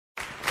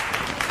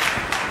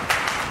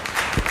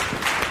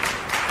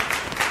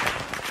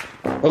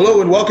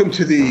Hello and welcome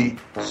to the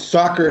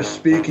Soccer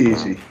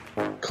Speakeasy,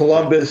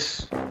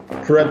 Columbus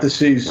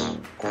parentheses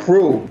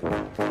Crew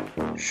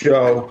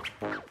show.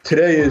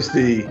 Today is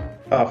the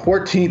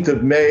 14th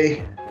of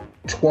May,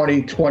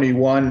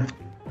 2021.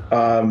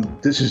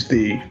 This is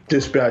the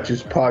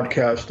Dispatches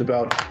podcast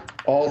about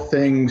all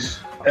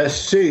things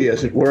SC,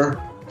 as it were,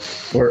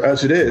 or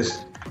as it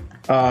is.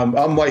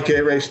 I'm Mike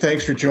A-Race.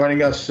 Thanks for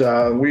joining us.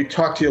 We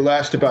talked to you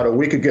last about a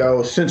week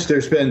ago. Since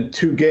there's been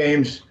two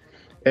games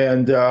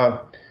and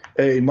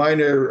a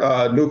minor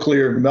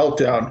nuclear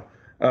meltdown,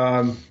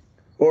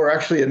 or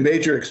actually a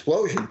major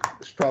explosion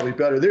is probably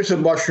better. There's a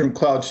mushroom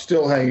cloud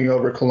still hanging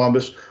over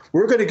Columbus.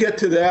 We're going to get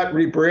to that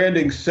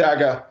rebranding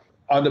saga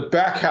on the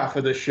back half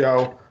of the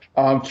show.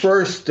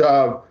 First,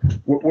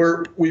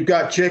 we've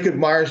got Jacob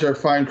Myers, our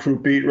fine Crew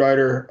beat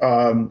writer,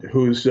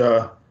 who's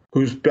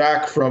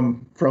back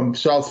from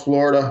South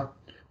Florida,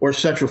 or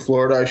Central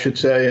Florida, I should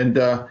say, and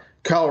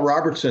Kyle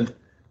Robertson,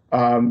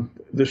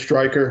 the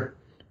striker,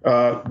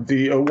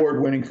 the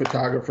award-winning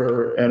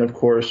photographer, and of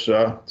course,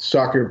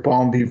 soccer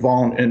bon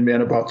vivant in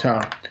Man About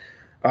Town.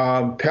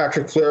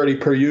 Patrick Flaherty,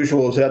 per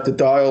usual, is at the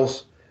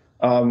dials.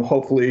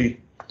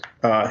 Hopefully,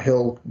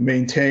 he'll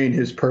maintain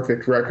his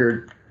perfect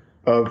record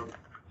of,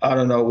 I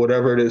don't know,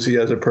 whatever it is he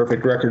has a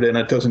perfect record in.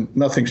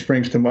 Nothing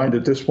springs to mind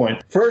at this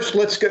point. First,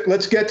 let's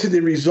get to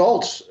the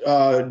results,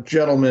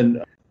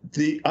 gentlemen.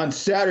 On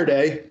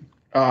Saturday,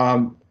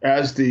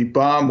 as the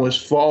bomb was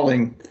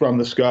falling from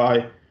the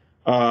sky,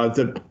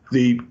 the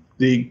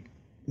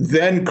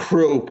then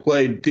Crew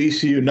played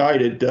DC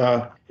United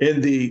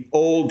in the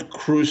old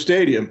Crew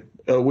Stadium,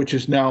 which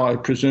is now, I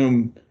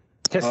presume,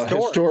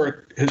 historic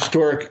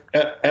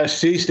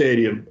SC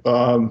Stadium.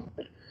 I'm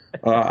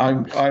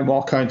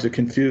all kinds of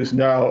confused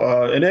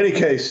now. In any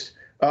case,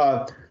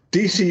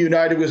 DC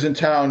United was in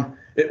town.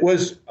 It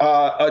was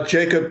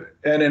Jacob,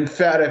 an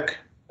emphatic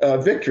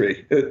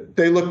victory.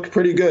 They looked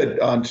pretty good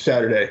on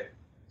Saturday.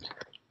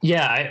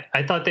 Yeah,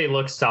 I thought they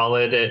looked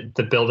solid.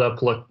 The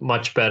build-up looked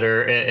much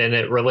better, and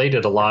it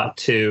related a lot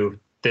to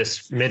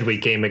this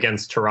midweek game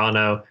against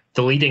Toronto.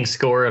 The leading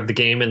score of the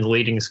game and the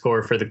leading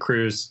score for the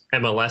Crew's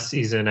MLS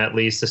season, at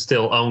least, is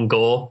still own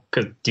goal,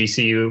 because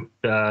DCU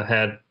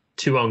had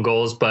 2 own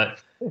goals.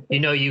 But,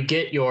 you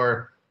get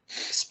your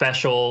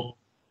special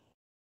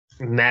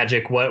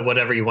magic,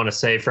 whatever you want to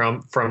say,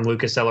 from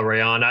Lucas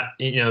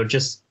Elorrion.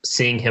 Just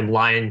seeing him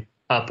line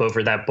up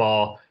over that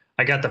ball,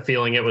 I got the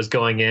feeling it was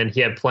going in.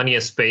 He had plenty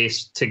of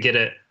space to get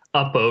it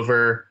up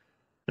over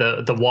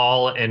the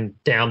wall and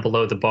down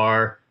below the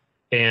bar.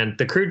 And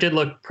the Crew did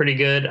look pretty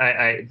good.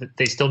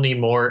 They still need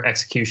more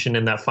execution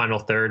in that final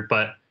third,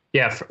 but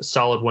yeah,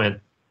 solid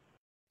win.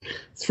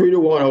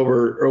 3-1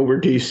 over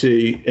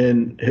DC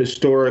in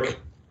historic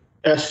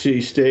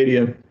SC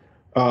Stadium.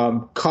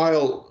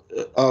 Kyle,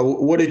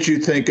 what did you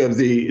think of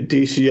the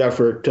DC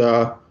effort?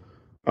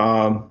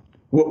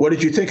 What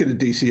did you think of the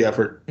DC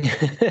effort?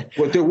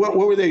 What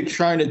were they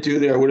trying to do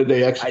there? What did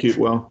they execute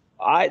well?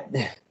 I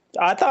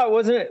thought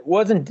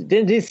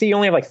didn't DC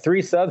only have like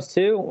 3 subs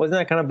too? Wasn't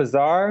that kind of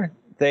bizarre?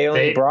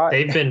 They've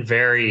been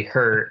very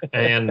hurt,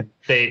 and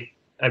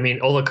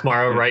Ola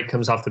Kamara, right,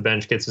 comes off the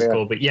bench, gets his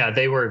goal, but yeah,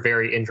 they were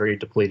very injury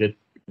depleted.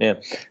 Yeah.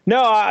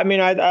 No, I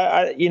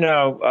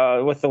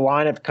with the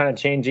lineup kind of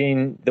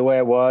changing the way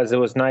it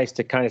was nice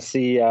to kind of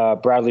see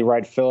Bradley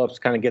Wright Phillips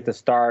kind of get the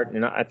start,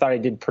 and I thought he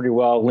did pretty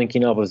well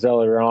linking up with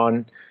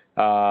Zelleron.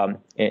 The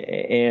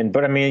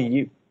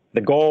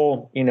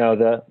goal,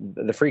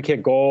 the free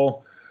kick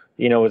goal,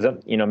 was a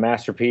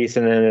masterpiece,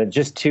 and then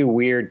just 2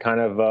 weird kind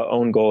of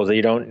own goals that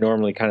you don't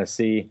normally kind of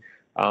see.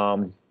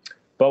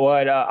 But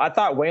what I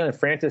thought Waylon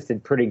Francis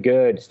did pretty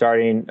good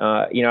starting.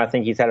 I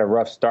think he's had a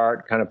rough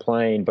start kind of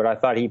playing, but I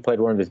thought he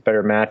played one of his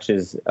better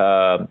matches,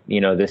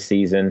 this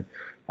season,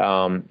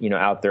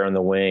 out there on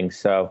the wing.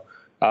 So,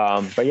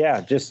 but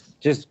yeah,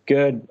 just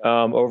good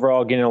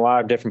overall, getting a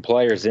lot of different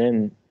players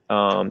in,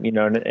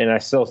 and I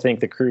still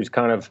think the Crew's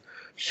kind of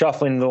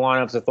shuffling the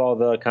lineups with all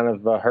the kind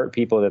of hurt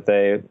people that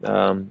they're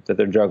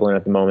juggling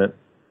at the moment.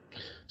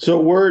 So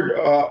word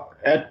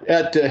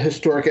at the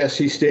historic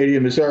SC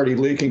Stadium is already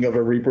leaking of a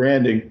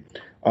rebranding.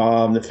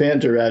 The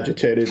fans are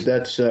agitated.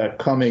 That's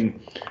coming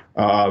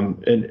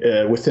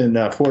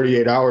within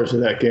 48 hours of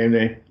that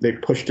game. They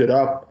pushed it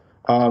up.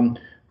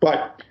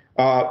 But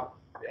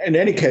in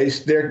any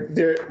case, there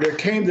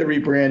came the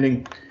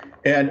rebranding,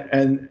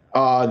 and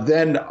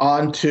then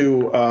on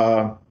to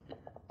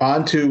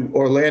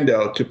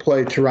Orlando to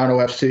play Toronto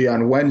FC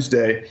on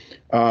Wednesday.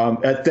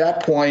 At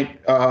that point,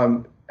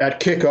 at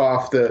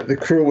kickoff, the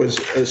Crew was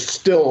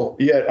still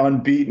yet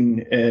unbeaten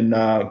in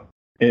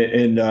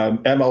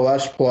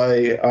MLS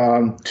play,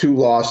 2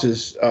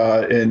 losses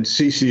in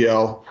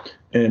CCL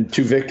and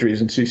 2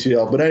 victories in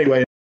CCL. But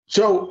anyway,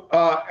 so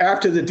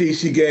after the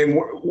DC game,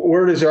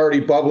 word is already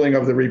bubbling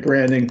of the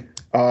rebranding.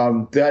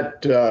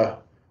 That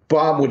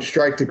bomb would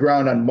strike the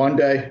ground on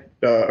Monday,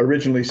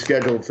 originally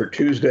scheduled for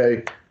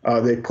Tuesday.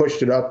 They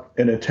pushed it up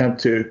in an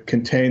attempt to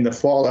contain the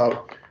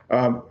fallout.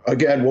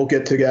 Again, we'll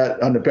get to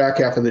that on the back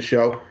half of the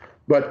show.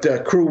 But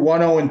Crew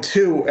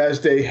 1-0-2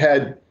 as they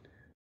head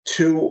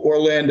to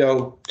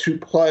Orlando to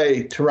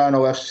play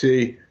Toronto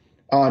FC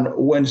on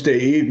Wednesday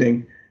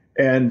evening.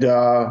 And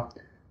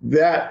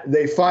that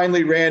they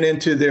finally ran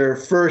into their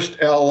first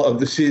L of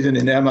the season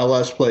in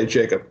MLS play,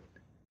 Jacob.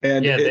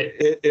 And yeah,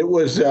 it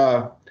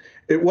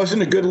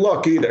wasn't a good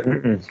look either.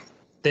 Mm-mm.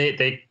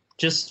 They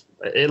just,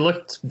 it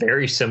looked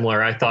very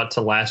similar, I thought,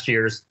 to last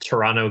year's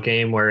Toronto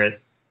game where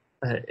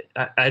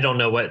I don't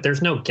know what,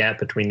 there's no gap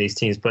between these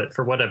teams, but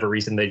for whatever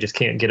reason, they just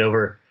can't get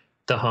over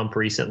the hump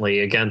recently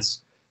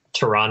against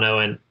Toronto.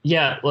 And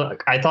yeah,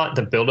 look, I thought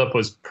the buildup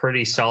was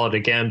pretty solid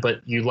again,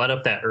 but you let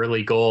up that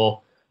early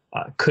goal,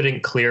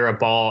 couldn't clear a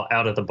ball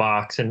out of the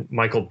box, and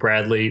Michael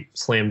Bradley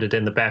slammed it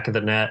in the back of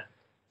the net.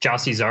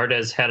 Gyasi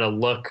Zardes had a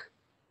look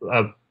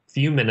a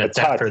few minutes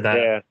after that.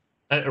 Yeah.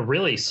 A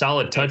really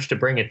solid touch to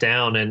bring it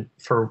down, and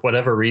for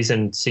whatever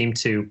reason seemed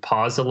to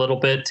pause a little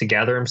bit to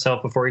gather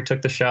himself before he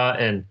took the shot,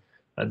 and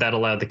that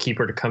allowed the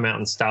keeper to come out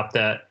and stop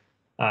that.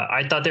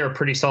 I thought they were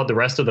pretty solid the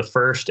rest of the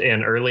first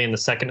and early in the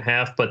second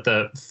half, but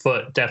the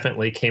foot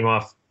definitely came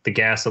off the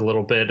gas a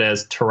little bit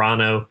as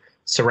Toronto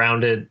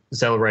surrounded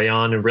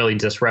Zelarayan and really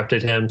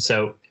disrupted him.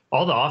 So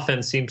all the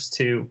offense seems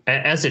to,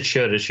 as it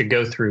should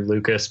go through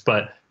Lucas,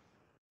 but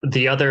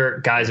the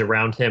other guys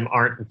around him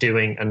aren't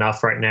doing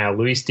enough right now.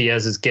 Luis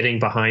Diaz is getting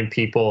behind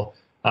people.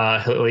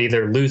 He'll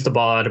either lose the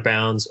ball out of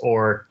bounds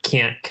or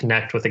can't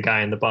connect with a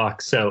guy in the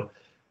box. So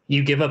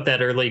you give up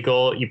that early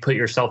goal, you put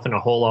yourself in a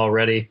hole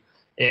already.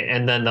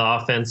 And then the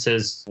offense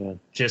is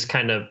just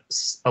kind of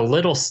a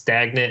little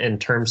stagnant in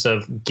terms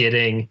of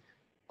getting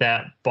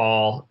that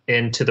ball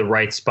into the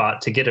right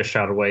spot to get a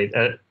shot away.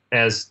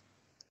 As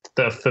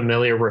the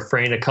familiar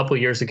refrain a couple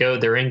years ago,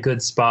 they're in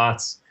good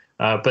spots.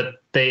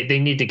 But they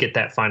need to get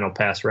that final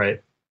pass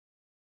right.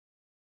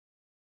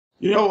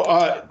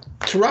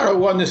 Toronto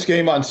won this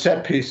game on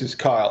set pieces,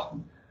 Kyle.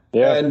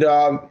 Yeah. And,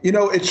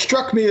 it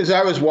struck me as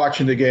I was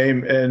watching the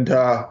game, and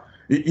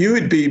you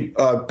would be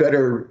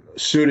better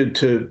suited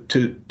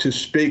to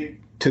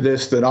speak to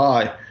this than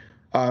I.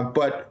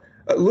 But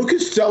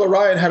Lucas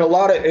Zelarayan had a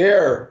lot of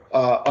air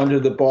under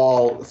the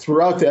ball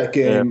throughout that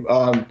game.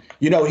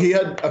 Yeah. He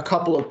had a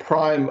couple of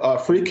prime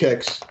free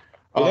kicks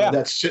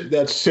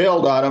that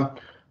sailed on him.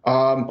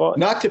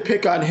 Not to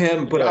pick on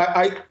him, but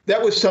I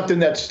that was something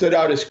that stood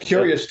out as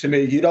curious to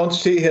me. You don't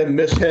see him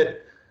mishit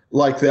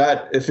like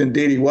that, if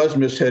indeed he was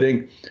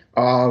mishitting.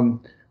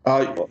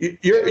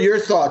 Your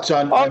thoughts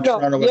on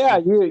Toronto? Yeah,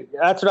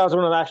 that's what I was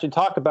going to actually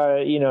talk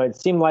about. It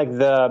seemed like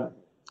the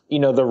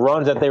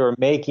runs that they were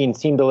making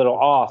seemed a little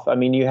off. I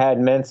mean, you had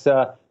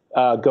Mensah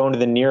going to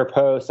the near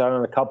post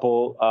on a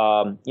couple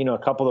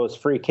of those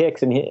free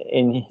kicks, and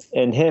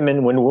him,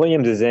 and when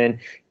Williams is in,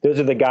 those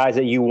are the guys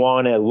that you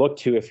want to look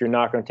to if you're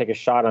not going to take a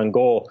shot on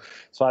goal.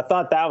 So I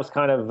thought that was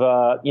kind of,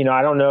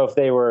 I don't know if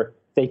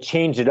they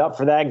changed it up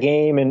for that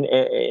game,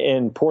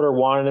 and Porter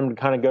wanted him to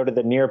kind of go to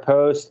the near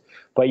post,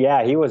 but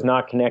yeah, he was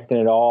not connecting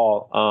at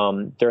all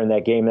during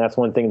that game. And that's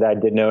one thing that I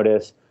did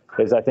notice,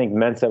 is I think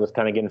Mensah was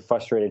kind of getting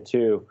frustrated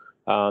too.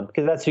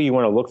 Because that's who you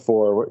want to look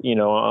for,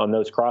 on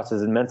those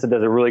crosses. And Mensah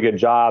does a really good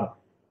job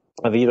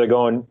of either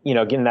going,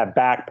 getting that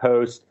back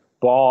post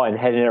ball and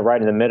heading it right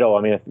in the middle.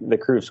 I mean, the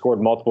Crew have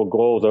scored multiple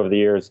goals over the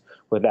years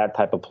with that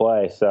type of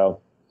play. So,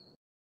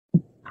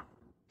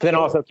 but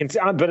also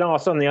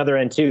on the other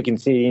end too,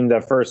 conceding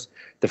the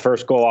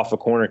first goal off a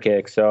corner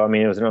kick. So I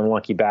mean, it was an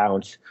unlucky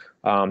bounce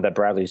that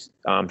Bradley's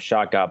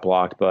shot got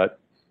blocked, but.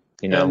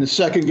 And the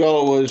second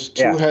goal was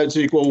two heads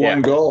equal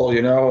one goal.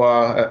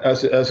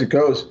 As it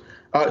goes.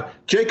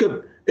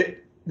 Jacob,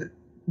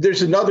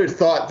 there's another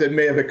thought that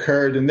may have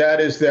occurred, and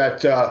that is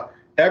that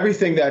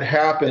everything that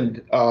happened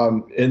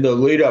in the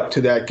lead up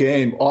to that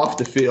game off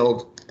the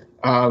field,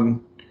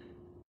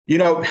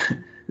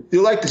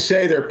 you like to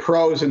say they're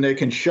pros and they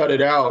can shut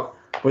it out,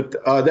 but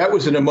that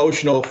was an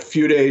emotional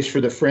few days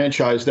for the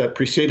franchise that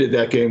preceded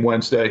that game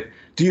Wednesday.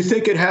 Do you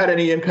think it had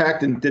any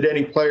impact, and did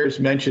any players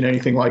mention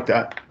anything like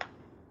that?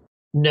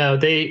 No,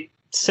 they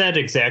said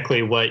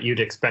exactly what you'd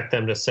expect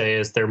them to say,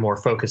 is they're more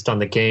focused on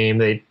the game.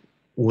 They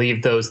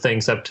leave those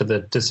things up to the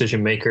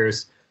decision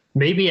makers.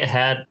 Maybe it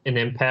had an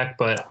impact,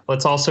 but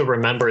let's also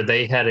remember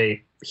they had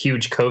a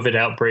huge COVID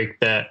outbreak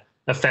that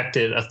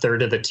affected a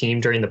third of the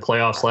team during the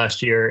playoffs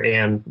last year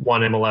and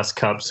won MLS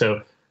Cup.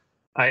 So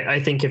I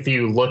think if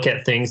you look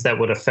at things that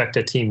would affect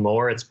a team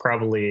more, it's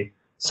probably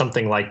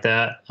something like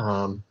that.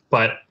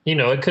 But,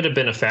 it could have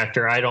been a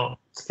factor. I don't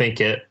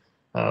think it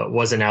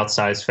was an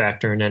outsized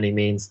factor in any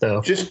means,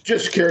 though.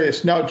 Just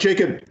curious. Now,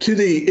 Jacob, to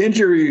the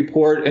injury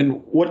report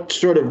and what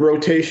sort of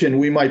rotation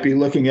we might be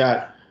looking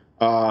at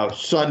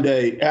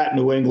Sunday at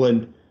New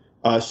England,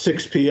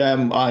 6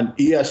 p.m. on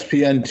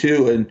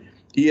ESPN2 and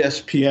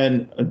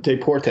ESPN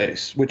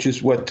Deportes, which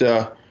is what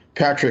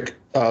Patrick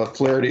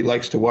Flaherty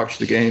likes to watch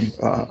the game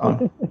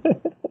on.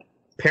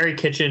 Perry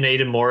Kitchen,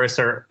 Aidan Morris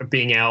are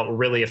being out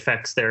really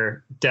affects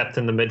their depth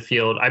in the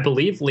midfield. I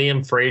believe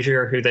Liam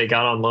Frazier, who they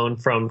got on loan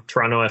from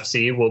Toronto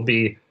FC, will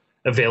be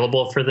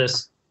available for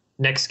this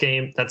next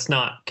game. That's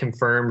not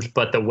confirmed,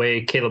 but the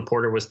way Caleb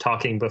Porter was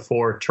talking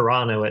before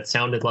Toronto, it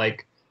sounded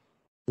like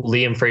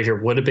Liam Frazier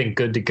would have been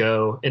good to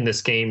go in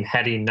this game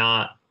had he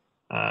not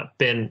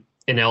been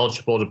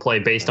ineligible to play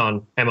based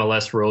on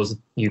MLS rules.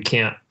 You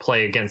can't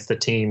play against the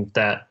team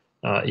that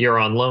you're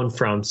on loan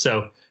from.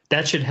 So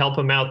that should help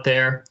him out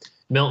there.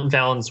 Milton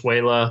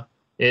Valenzuela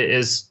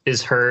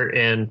is hurt,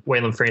 and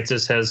Waylon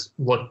Francis has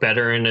looked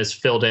better and has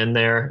filled in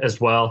there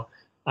as well.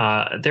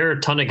 There are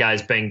a ton of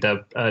guys banged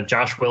up.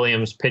 Josh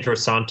Williams, Pedro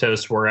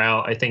Santos were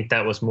out. I think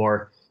that was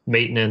more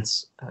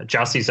maintenance.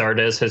 Jossie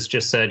Zardes has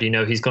just said,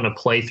 he's going to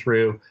play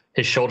through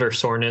his shoulder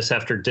soreness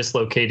after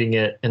dislocating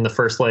it in the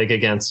first leg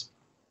against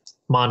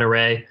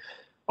Monterrey.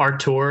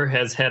 Artur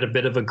has had a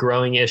bit of a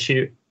groin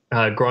issue.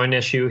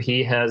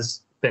 He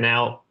has been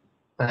out,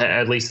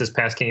 at least this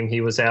past game he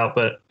was out,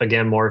 but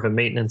again, more of a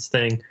maintenance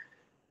thing.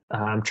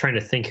 I'm trying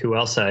to think who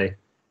else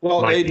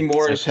Aiden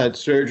Morris had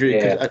surgery.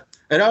 Yeah.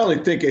 And I only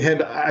think of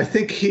him. I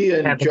think he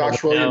and Kevin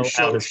Josh Molino Williams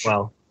out as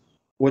well.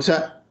 What's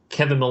that?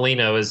 Kevin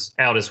Molino is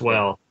out as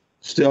well.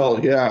 Still,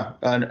 yeah.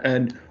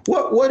 And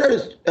what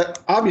is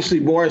obviously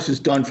Morris is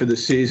done for the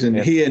season.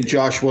 Yeah. He and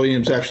Josh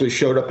Williams actually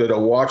showed up at a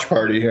watch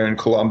party here in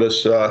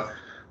Columbus,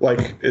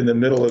 like in the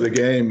middle of the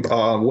game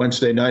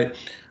Wednesday night.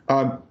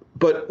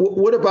 But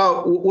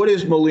what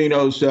is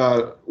Molino's?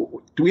 Do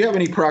we have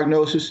any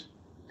prognosis?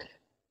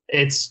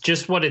 It's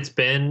just what it's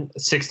been,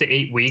 6 to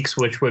 8 weeks,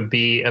 which would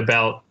be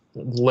about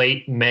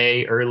late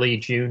May, early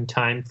June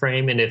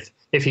timeframe. And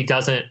if he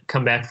doesn't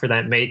come back for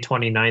that May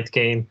 29th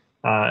game,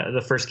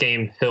 the first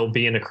game he'll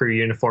be in a Crew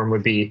uniform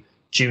would be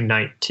June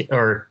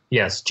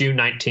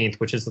 19th,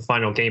 which is the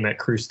final game at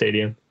Crew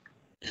Stadium.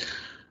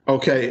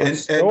 Okay, and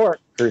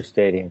Crew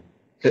Stadium.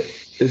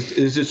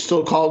 Is it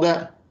still called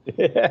that?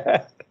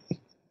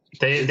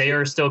 They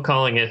are still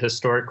calling it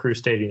Historic Crew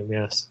Stadium.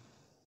 Yes.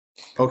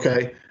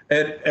 Okay,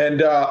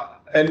 and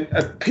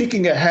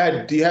peeking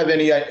ahead, do you have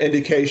any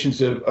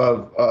indications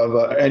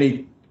of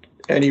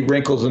any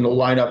wrinkles in the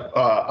lineup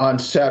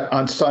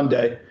on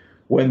Sunday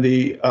when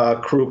the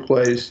Crew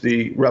plays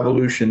the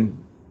Revolution?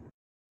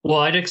 Well,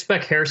 I'd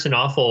expect Harrison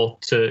Awful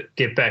to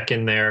get back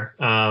in there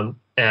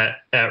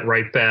at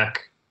right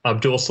back.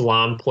 Abdul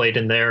Salam played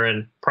in there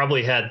and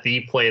probably had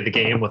the play of the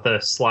game with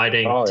a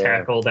sliding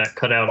tackle that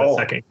cut out a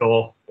second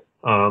goal.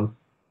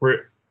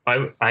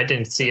 I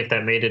didn't see if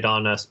that made it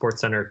on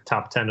SportsCenter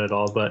top 10 at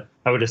all, but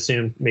I would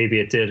assume maybe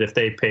it did if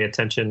they pay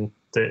attention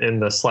in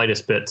the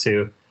slightest bit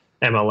to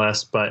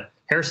MLS. But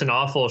Harrison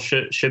Awful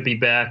should be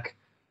back.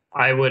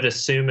 I would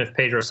assume if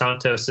Pedro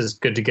Santos is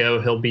good to go,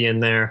 he'll be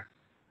in there.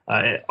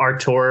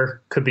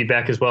 Artur could be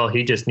back as well.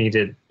 He just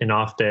needed an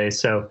off day.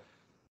 So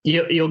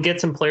you'll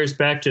get some players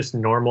back, just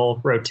normal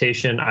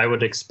rotation. I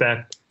would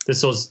expect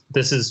this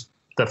is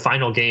the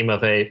final game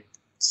of a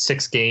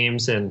 6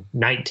 games and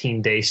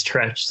 19-day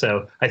stretch.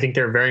 So I think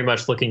they're very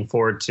much looking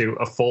forward to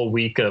a full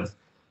week of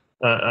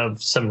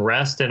some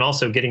rest and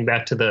also getting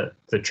back to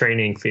the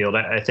training field.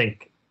 I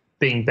think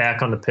being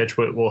back on the pitch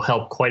will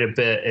help quite a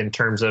bit in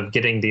terms of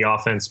getting the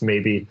offense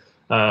maybe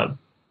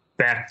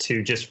back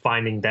to just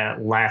finding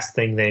that last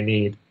thing they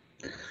need.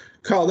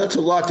 Carl, that's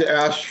a lot to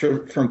ask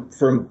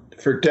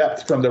for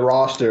depth from the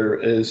roster,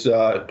 is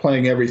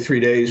playing every 3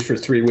 days for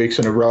 3 weeks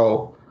in a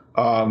row.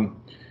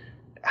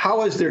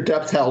 How has their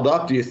depth held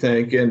up, do you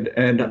think?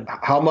 And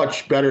how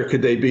much better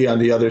could they be on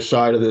the other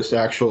side of this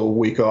actual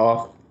week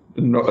off,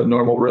 a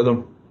normal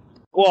rhythm?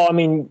 Well, I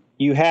mean,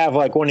 you have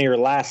like one of your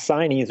last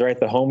signings, right?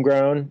 The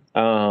homegrown,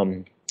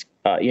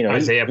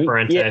 Isaiah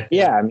Parente.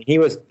 Yeah. I mean, he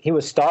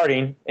was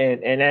starting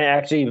and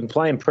actually even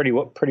playing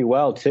pretty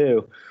well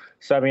too.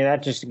 So, I mean,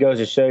 that just goes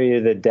to show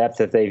you the depth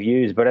that they've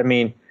used. But I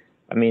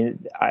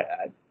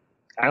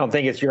don't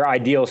think it's your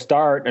ideal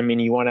start. I mean,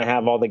 you want to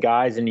have all the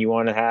guys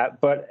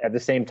but at the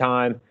same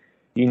time,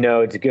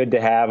 it's good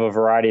to have a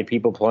variety of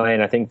people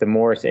playing. I think the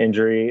Morris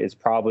injury is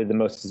probably the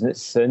most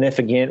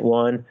significant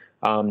one,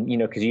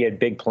 because you had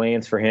big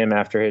plans for him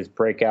after his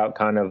breakout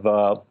kind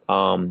of,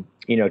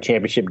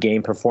 championship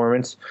game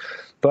performance.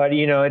 But,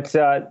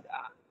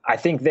 I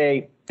think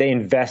they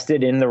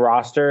invested in the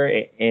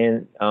roster.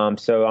 And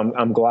so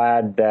I'm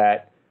glad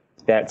that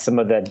some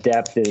of that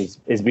depth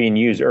is being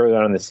used early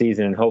on in the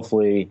season. And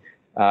hopefully,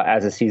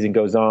 as the season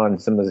goes on,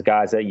 some of those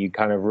guys that you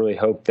kind of really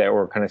hope that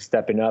were kind of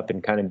stepping up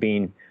and kind of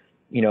being,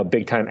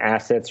 big time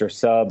assets or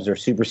subs or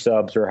super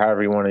subs or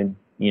however you want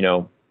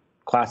to,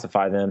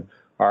 classify them,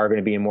 are going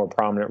to be a more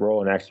prominent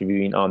role and actually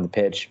being on the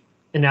pitch.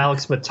 And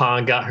Alex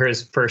Matan got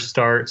his first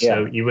start,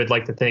 so you would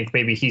like to think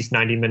maybe he's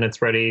 90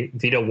 minutes ready.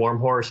 Vito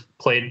Wormhorse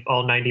played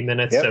all 90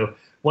 minutes, so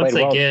once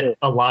they get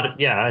a lot of,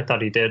 I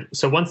thought he did.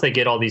 So once they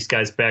get all these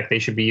guys back, they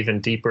should be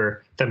even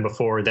deeper than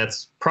before.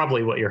 That's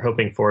probably what you're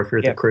hoping for if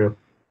you're the Crew.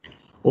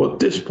 Well, at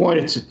this point,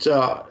 it's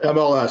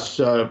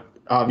MLS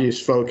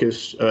obvious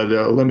focus.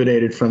 They're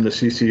eliminated from the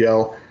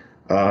CCL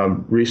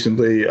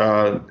recently,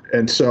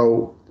 and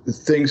so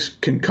things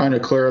can kind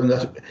of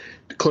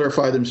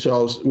clarify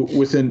themselves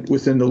within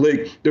the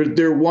league. They're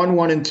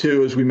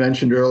 1-1-2, as we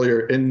mentioned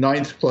earlier, in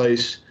 9th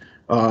place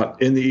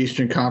in the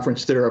Eastern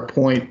Conference. They're a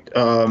point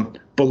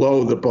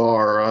below the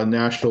bar.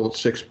 Nashville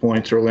 6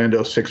 points,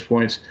 Orlando 6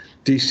 points,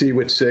 DC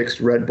with 6,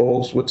 Red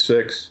Bulls with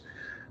 6.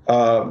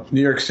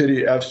 New York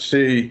City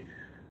FC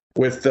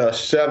with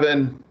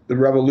 7, the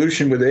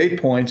Revolution with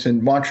 8 points,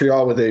 and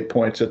Montreal with 8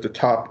 points at the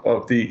top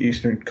of the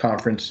Eastern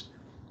Conference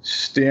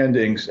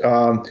standings.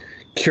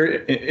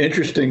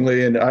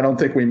 Interestingly, and I don't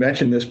think we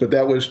mentioned this, but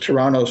that was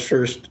Toronto's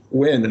first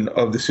win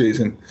of the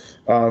season.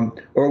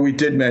 Or we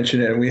did mention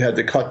it, and we had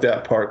to cut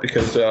that part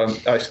because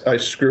I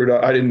screwed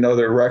up. I didn't know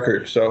their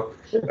record. So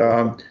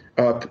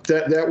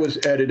that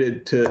was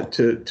edited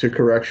to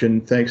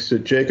correction, thanks to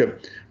Jacob.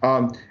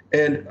 While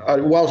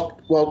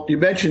you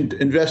mentioned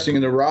investing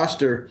in the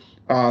roster,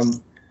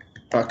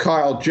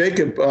 Kyle,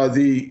 Jacob,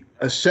 the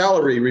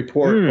salary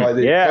report by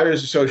the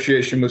Players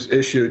Association was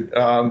issued.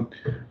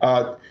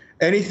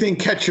 Anything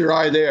catch your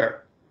eye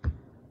there?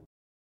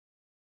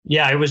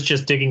 Yeah, I was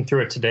just digging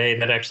through it today.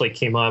 That actually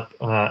came up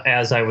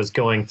as I was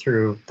going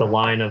through the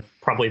line of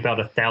probably about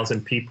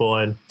 1,000 people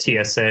in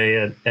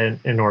TSA and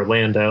in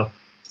Orlando.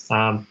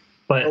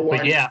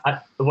 But yeah,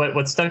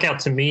 what stuck out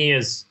to me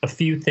is a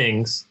few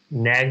things.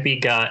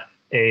 Nagbe got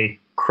a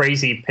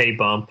crazy pay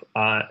bump,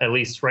 at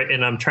least right,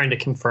 and I'm trying to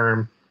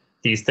confirm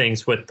these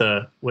things with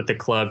the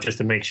club just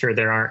to make sure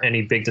there aren't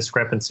any big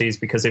discrepancies.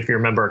 Because if you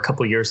remember, a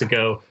couple years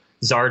ago,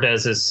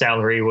 Zardez's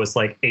salary was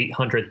like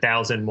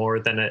 $800,000 more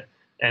than it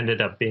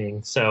ended up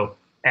being. So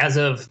as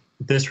of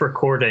this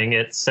recording,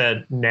 it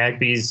said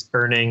Nagbe's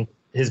earning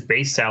his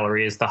base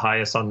salary is the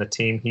highest on the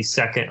team. He's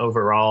second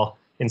overall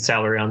in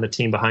salary on the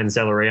team behind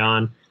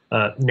Zelarayan.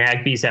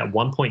 Nagbe's at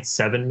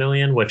 1.7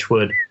 million, which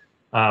would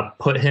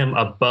put him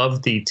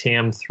above the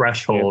TAM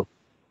threshold.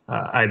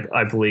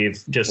 I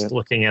believe, just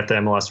looking at the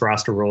MLS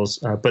roster rules.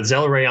 But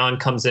Zelarayan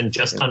comes in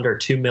just under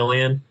 2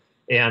 million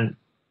and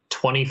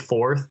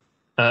 24th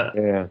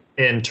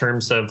in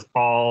terms of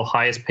all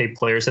highest paid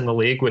players in the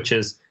league, which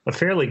is a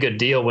fairly good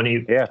deal when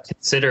you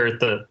consider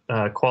the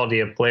quality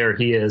of player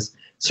he is.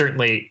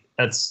 Certainly,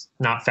 that's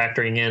not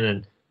factoring in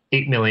an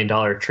 $8 million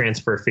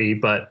transfer fee.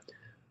 But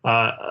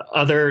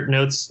other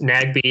notes,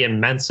 Nagbe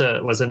and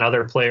Mensah was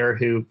another player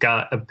who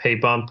got a pay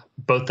bump.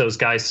 Both those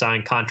guys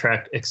signed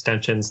contract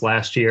extensions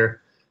last year.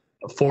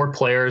 4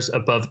 players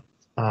above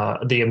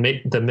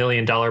the $1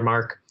 million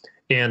mark,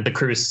 and the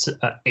Crew's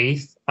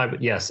eighth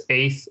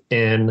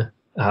in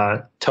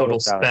total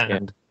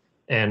spend.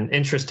 And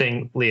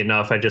interestingly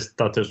enough, I just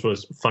thought this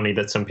was funny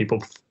that some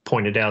people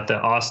pointed out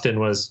that Austin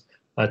was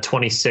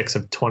 26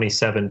 of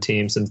 27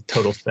 teams in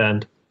total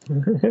spend.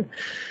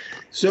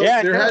 So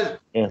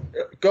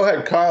go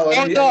ahead, Kyle.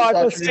 I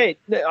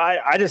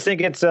just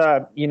think it's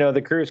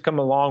the Crew's come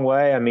a long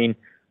way. I mean,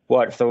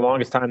 for the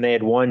longest time they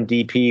had one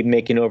DP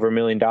making over $1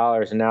 million,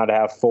 and now to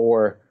have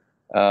 4,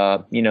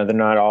 they're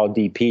not all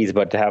DPs,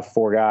 but to have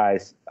 4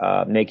 guys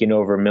making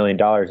over $1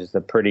 million is a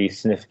pretty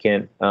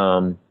significant,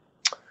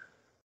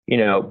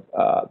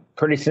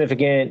 pretty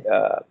significant.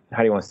 How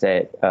do you want to say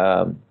it?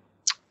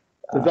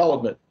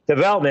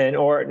 Development,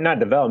 or not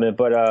development,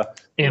 but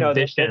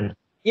ambition.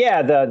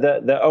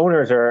 The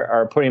owners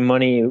are putting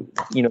money,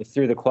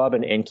 through the club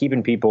and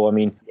keeping people. I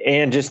mean,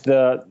 and just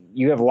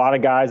you have a lot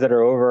of guys that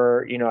are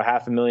over,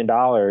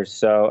 $500,000.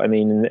 So, I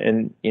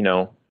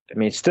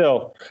mean,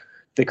 still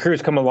the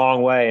Crew's come a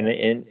long way.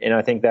 And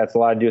I think that's a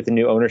lot to do with the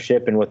new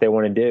ownership and what they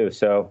want to do.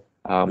 So,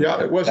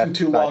 it wasn't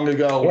too long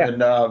ago when,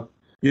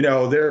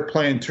 they're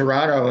playing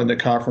Toronto in the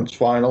conference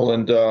final.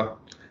 And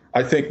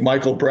I think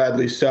Michael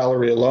Bradley's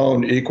salary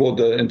alone equaled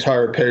the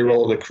entire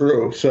payroll of the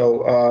Crew.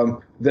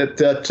 So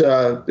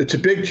it's a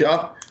big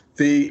jump.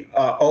 The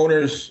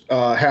owners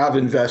have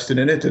invested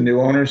in it, the new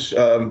owners,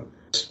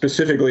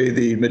 specifically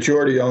the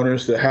majority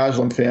owners, the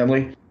Haslam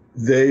family.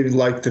 They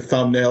like to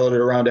thumbnail it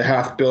around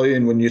 $500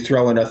 million when you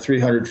throw in a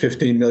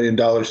 $315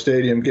 million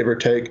stadium, give or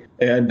take.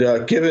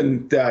 And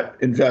given that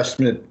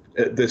investment,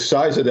 the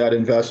size of that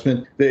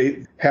investment,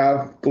 they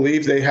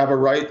believe they have a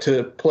right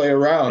to play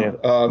around.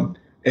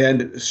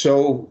 And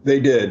so they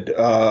did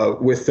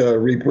with the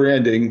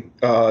rebranding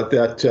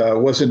that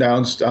was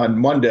announced on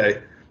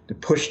Monday.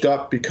 It pushed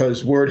up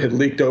because word had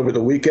leaked over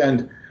the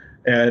weekend,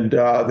 and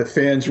the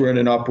fans were in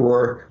an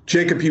uproar.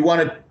 Jacob, you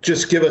want to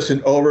just give us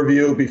an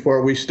overview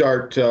before we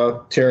start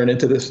tearing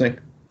into this thing?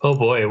 Oh,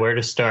 boy, where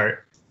to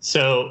start?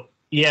 So,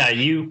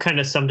 you kind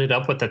of summed it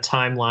up with the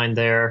timeline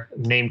there.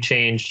 Name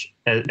change,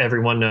 as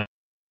everyone knows.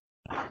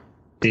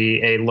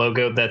 A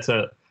logo that's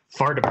a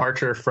far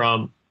departure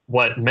from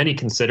what many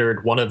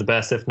considered one of the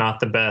best, if not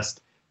the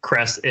best,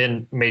 crest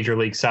in Major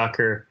League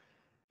Soccer.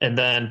 And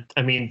then,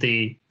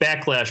 the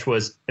backlash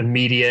was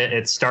immediate.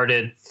 It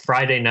started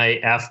Friday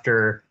night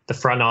after the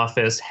front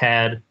office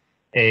had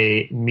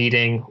a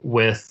meeting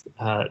with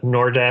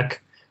Nordec,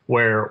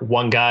 where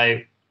one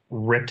guy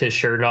ripped his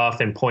shirt off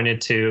and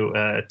pointed to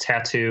a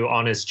tattoo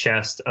on his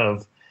chest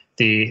of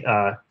the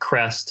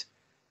crest.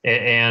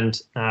 And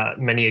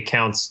many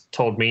accounts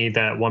told me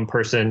that one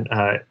person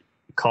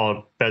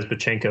called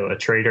Bezbachenko a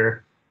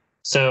traitor.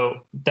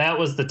 So that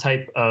was the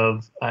type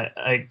of,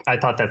 I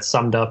thought that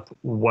summed up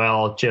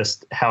well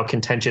just how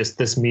contentious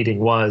this meeting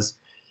was.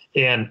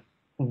 And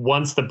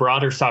once the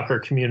broader soccer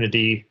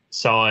community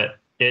saw it,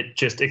 it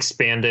just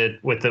expanded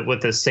with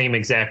the same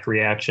exact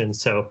reaction.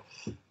 So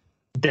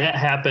that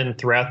happened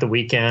throughout the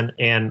weekend.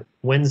 And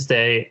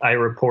Wednesday, I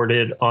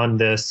reported on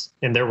this,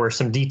 and there were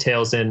some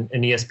details in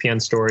an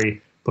ESPN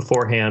story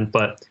beforehand,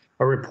 but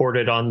I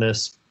reported on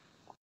this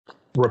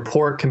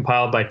report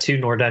compiled by 2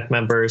 Nordec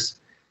members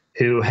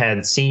who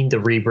had seen the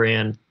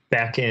rebrand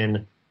back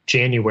in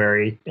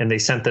January, and they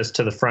sent this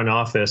to the front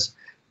office,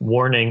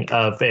 warning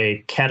of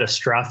a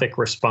catastrophic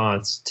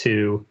response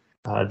to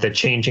the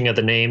changing of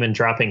the name and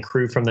dropping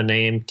Crew from the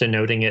name,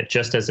 denoting it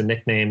just as a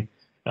nickname.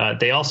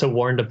 They also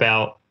warned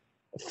about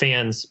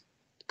fans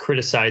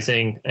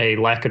criticizing a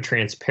lack of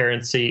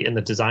transparency in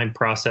the design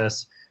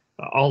process,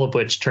 all of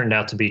which turned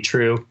out to be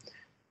true.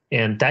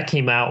 And that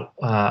came out,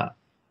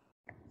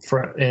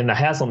 and the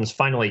Haslams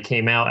finally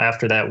came out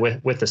after that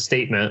with a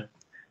statement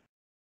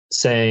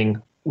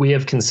saying, "We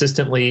have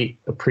consistently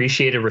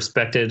appreciated,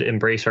 respected,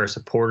 embraced our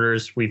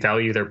supporters. We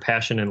value their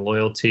passion and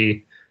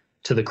loyalty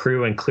to the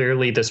Crew, and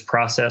clearly this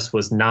process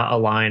was not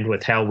aligned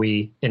with how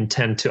we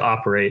intend to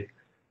operate.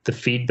 The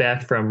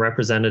feedback from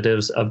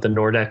representatives of the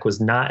Nordec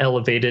was not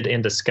elevated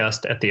and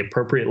discussed at the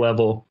appropriate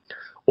level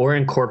or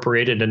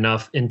incorporated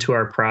enough into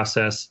our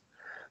process."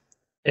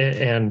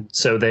 And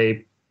so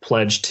they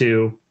pledged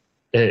to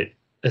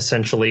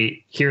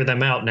essentially hear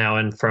them out now.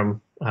 And from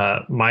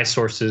my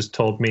sources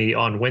told me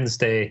on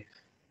Wednesday,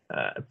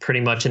 pretty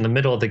much in the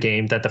middle of the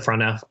game, that the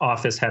front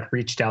office had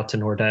reached out to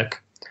Nordec,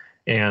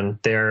 and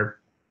they're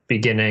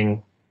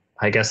beginning,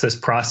 I guess, this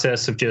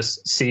process of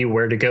just see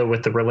where to go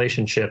with the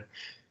relationship.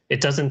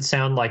 It doesn't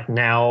sound like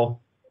now,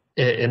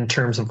 in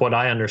terms of what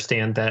I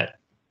understand, that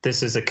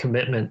this is a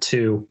commitment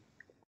to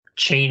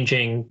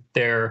changing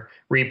their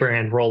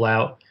rebrand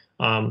rollout.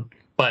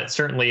 But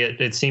certainly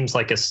it seems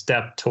like a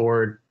step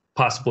toward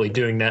possibly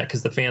doing that,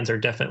 because the fans are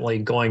definitely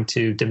going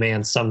to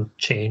demand some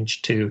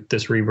change to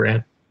this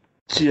rebrand.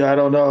 Gee, I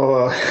don't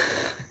know.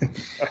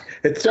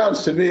 It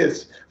sounds to me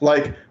it's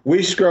like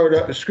we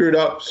screwed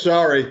up.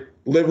 Sorry,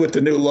 live with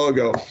the new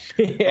logo.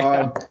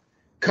 Yeah.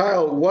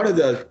 Kyle, one of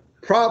the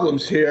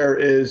problems here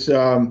is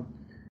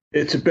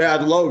it's a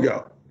bad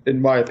logo,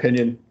 in my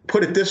opinion.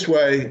 Put it this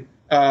way,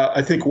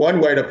 I think one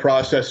way to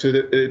process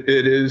it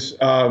is,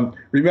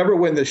 remember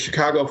when the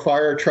Chicago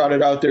Fire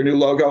trotted out their new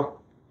logo?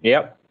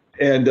 Yep.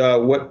 And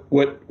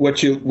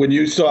when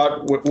you saw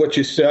it, what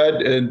you said,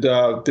 and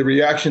the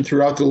reaction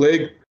throughout the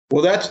league.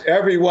 Well, that's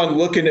everyone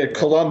looking at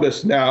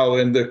Columbus now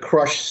in the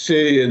crushed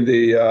C and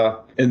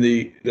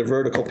the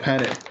vertical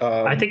pennant.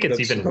 I think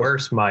it's even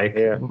worse, Mike.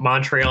 Yeah.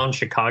 Montreal and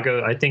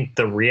Chicago. I think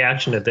the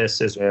reaction to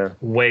this is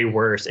way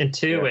worse. And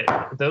two,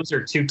 those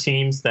are 2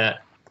 teams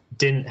that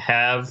didn't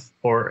have,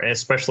 or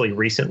especially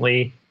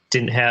recently,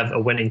 didn't have a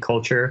winning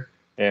culture.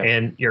 Yeah.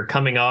 And you're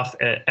coming off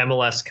at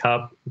MLS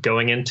Cup,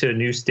 going into a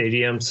new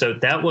stadium. So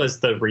that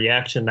was the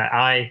reaction that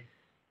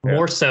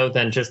more so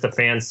than just the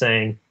fans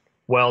saying,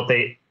 well,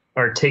 they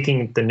are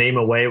taking the name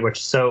away,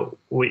 which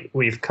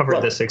we've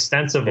covered this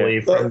extensively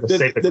from the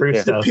Save the Crew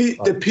stuff.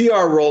 The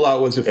PR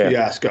rollout was a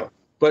fiasco.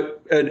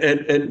 But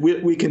and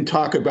we can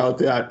talk about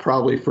that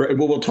probably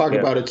we'll talk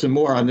about it some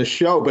more on this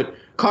show. But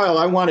Kyle,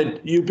 I wanted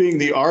you, being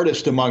the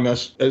artist among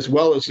us as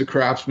well as the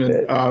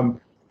craftsman,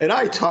 and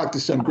I talked to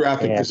some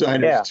graphic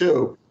designers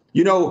too.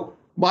 You know,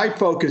 my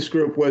focus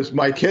group was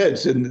my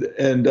kids,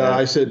 and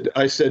I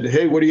said,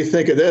 hey, what do you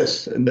think of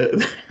this? And they're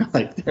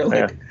like,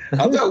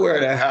 I'm not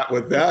wearing a hat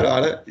with that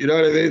on it. You know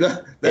what I mean?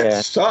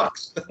 That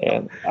sucks.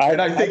 And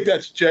I think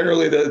that's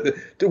generally the.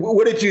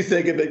 What did you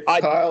think of it,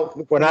 Kyle?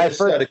 When I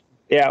first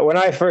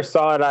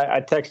saw it,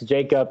 I texted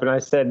Jacob and I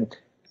said,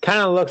 kind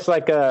of looks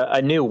like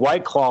a new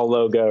White Claw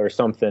logo or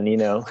something, you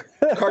know.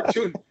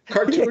 Cartoon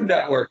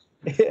Network.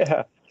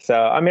 Yeah. So,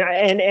 I mean,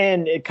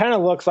 and it kind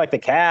of looks like the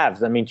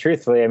Cavs. I mean,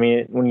 truthfully,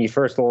 when you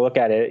first look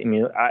at it,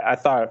 I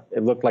thought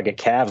it looked like a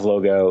Cavs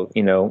logo,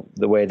 you know,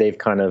 the way they've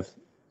kind of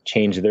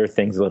changed their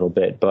things a little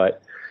bit.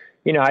 But,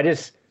 you know, I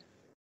think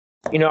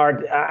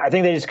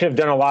they just could have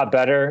done a lot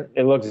better.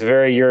 It looks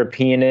very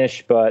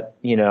European-ish, but,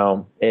 you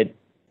know, they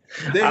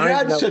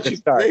had such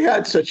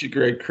a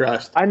great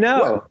crest. I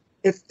know. Well,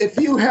 if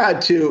you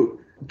had to,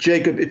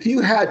 Jacob,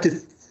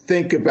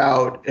 think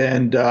about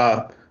and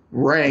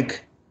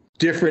rank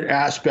different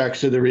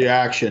aspects of the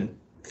reaction,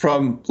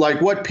 from like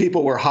what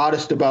people were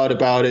hottest about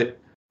it,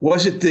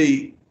 was it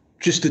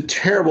just a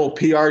terrible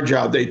PR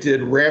job they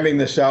did ramming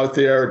this out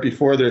there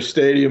before their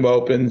stadium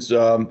opens,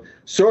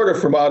 sort of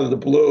from out of the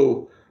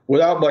blue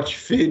without much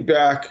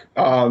feedback,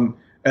 and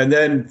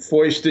then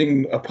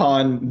foisting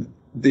upon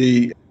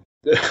the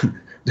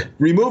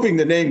removing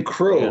the name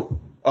Crew,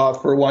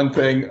 for one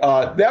thing.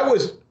 That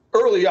was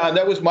early on.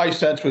 That was my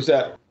sense, was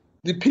that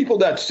the people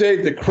that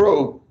saved the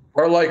Crew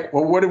are like,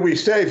 well, what did we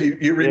say?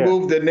 If you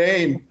remove the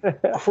name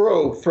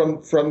Crew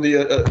from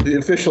the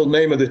official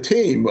name of the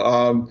team,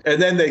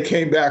 and then they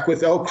came back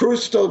with,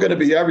 Crew's still going to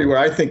be everywhere.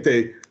 I think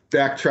they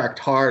backtracked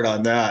hard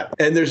on that.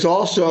 And there was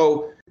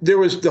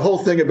the whole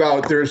thing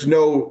about there's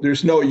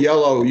no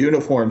yellow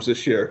uniforms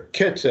this year,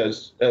 kits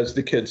as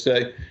the kids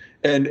say,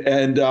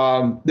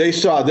 and they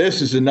saw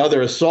this as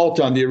another assault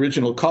on the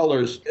original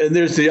colors. And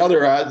there's the other.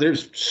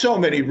 There's so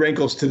many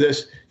wrinkles to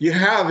this. You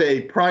have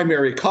a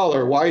primary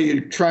color. Why are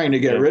you trying to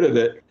get rid of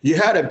it? You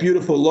had a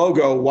beautiful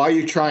logo. Why are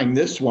you trying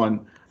this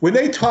one? When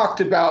they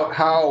talked about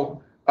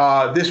how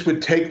this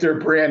would take their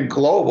brand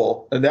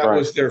global, and that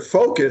was their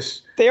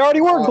focus. They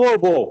already were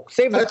global.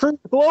 Save the Crew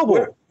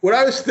global. What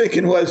I was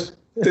thinking was,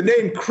 the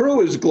name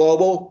Crew is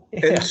global,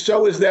 and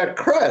so is that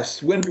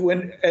crest.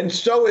 And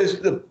so is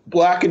the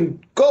black and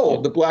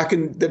gold,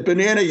 the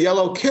banana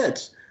yellow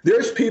kits.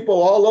 There's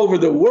people all over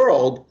the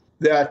world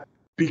that,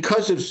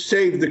 because of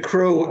Save the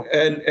Crew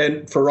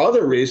and for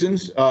other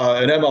reasons,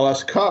 an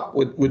MLS Cup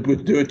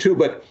would do it too,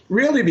 but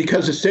really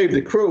because of Save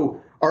the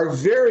Crew, are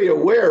very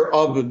aware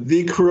of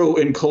the Crew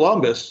in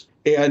Columbus.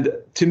 And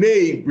to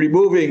me,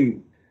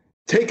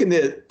 taking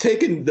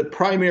the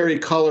primary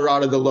color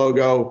out of the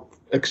logo,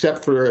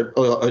 except for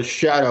a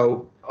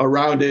shadow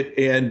around it,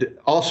 and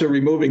also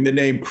removing the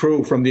name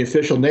Crew from the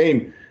official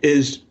name,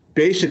 is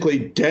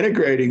basically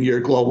denigrating your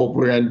global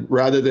brand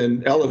rather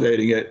than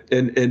elevating it,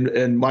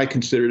 in my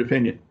considered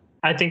opinion.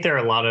 I think there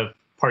are a lot of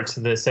parts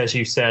of this, as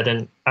you said,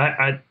 and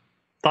I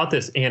thought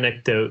this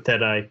anecdote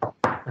that I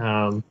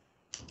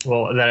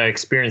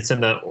experienced in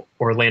the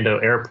Orlando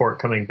airport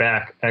coming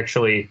back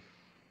actually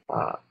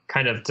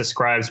kind of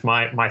describes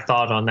my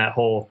thought on that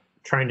whole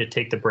trying to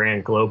take the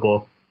brand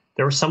global.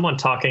 There was someone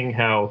talking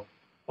how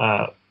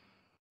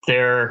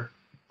their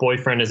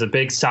boyfriend is a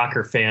big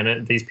soccer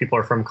fan. These people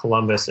are from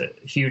Columbus, a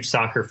huge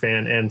soccer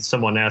fan. And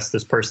someone asked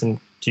this person,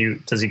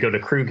 does he go to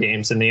Crew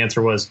games? And the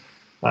answer was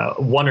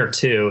one or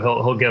two.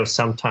 He'll go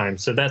sometime.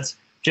 So that's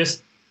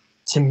just,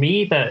 to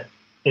me, that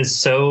is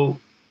so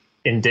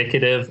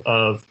indicative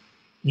of,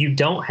 you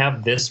don't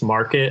have this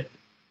market,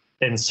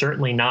 and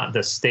certainly not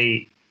the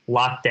state,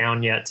 locked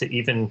down yet to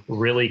even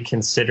really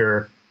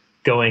consider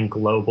going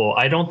global.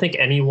 I don't think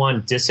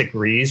anyone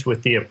disagrees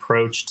with the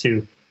approach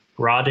to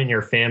broaden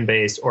your fan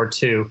base or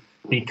to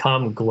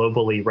become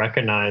globally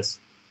recognized.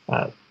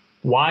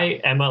 Why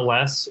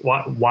MLS,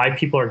 why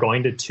people are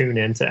going to tune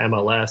into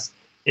MLS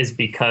is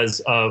because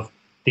of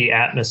the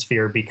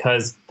atmosphere,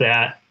 because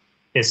that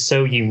is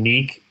so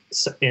unique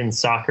in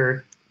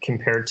soccer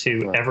compared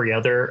to every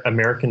other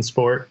American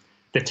sport.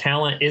 The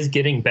talent is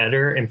getting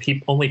better, and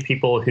only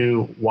people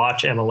who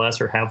watch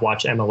MLS or have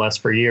watched MLS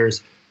for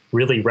years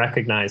really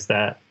recognize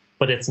that.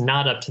 But it's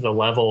not up to the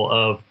level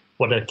of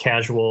what a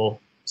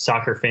casual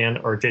soccer fan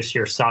or just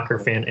your soccer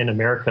fan in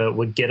America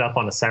would get up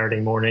on a Saturday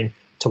morning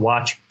to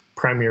watch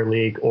Premier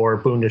League or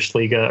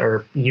Bundesliga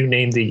or you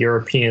name the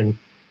European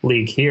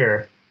league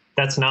here.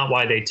 That's not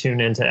why they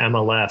tune into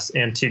MLS.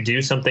 And to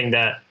do something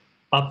that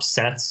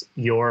upsets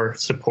your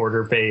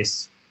supporter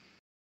base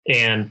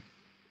and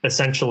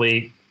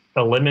essentially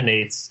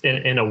eliminates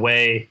in a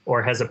way,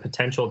 or has a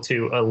potential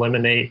to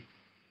eliminate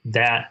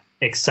that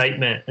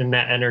excitement and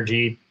that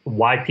energy,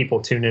 why people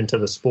tune into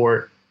the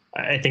sport,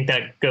 I think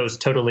that goes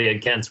totally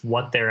against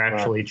what they're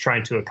actually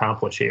trying to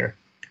accomplish here.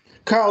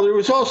 Kyle, there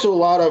was also a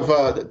lot of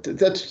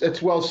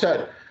that's well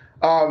said.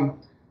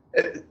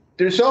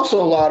 There's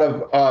also a lot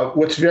of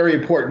what's very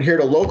important here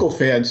to local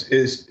fans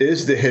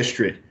is the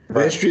history,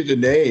 the history of the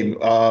name,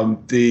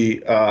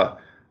 the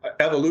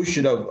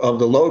evolution of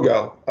the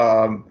logo.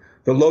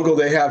 The logo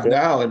they have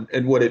now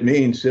and what it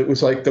means. It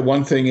was like the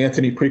one thing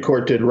Anthony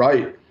Precourt did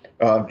right.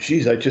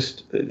 Geez, I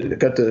just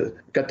got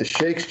the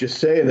shakes just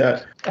saying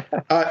that.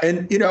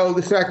 And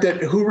the fact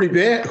that who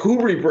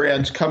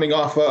rebrands coming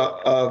off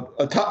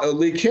a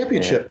league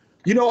championship.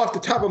 Off the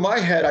top of my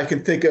head, I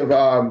can think of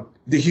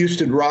the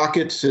Houston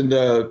Rockets and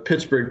the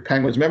Pittsburgh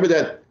Penguins. Remember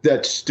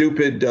that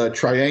stupid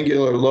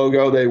triangular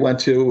logo they went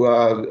to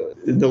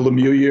in the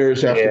Lemieux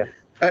years after. Yeah.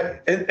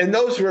 And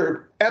those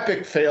were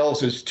epic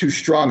fails is too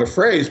strong a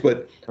phrase,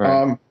 but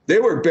they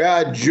were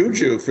bad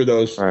juju for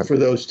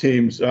those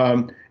teams.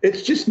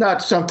 It's just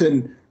not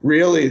something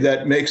really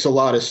that makes a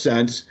lot of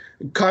sense.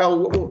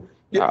 Kyle,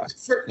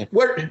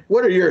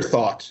 what are your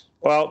thoughts?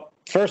 Well,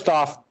 first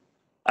off,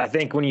 I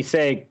think when you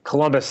say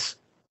Columbus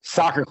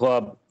Soccer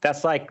Club,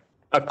 that's like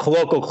a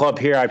local club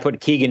here. I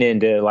put Keegan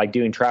into like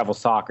doing travel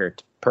soccer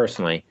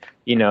personally.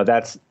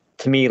 That's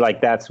to me, like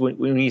that's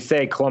when you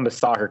say Columbus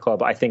Soccer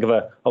Club, I think of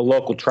a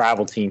local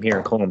travel team here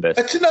in Columbus.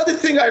 That's another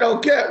thing I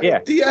don't get. Yeah.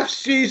 The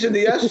FCs and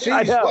the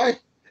SCs.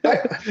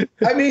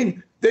 I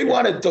mean, they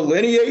want to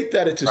delineate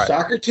that it's a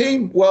soccer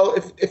team. Well,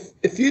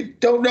 if you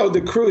don't know the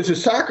Crew is a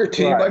soccer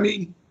team, I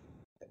mean,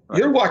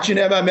 you're watching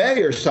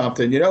MMA or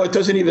something. It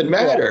doesn't even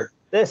matter.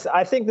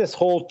 I think this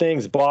whole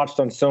thing's botched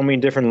on so many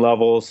different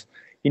levels.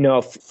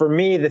 For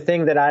me, the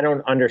thing that I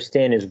don't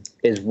understand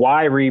is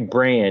why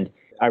rebrand.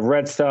 I've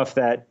read stuff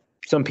that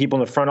some people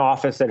in the front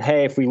office said,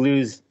 hey, if we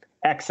lose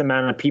X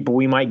amount of people,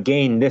 we might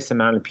gain this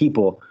amount of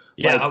people.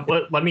 Yeah,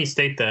 let me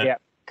state that,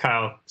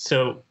 Kyle.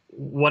 So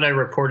what I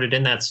reported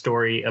in that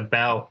story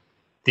about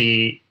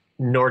the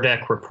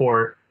Nordec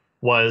report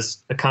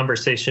was a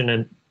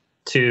conversation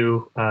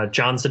to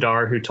John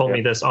Zadar, who told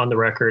me this on the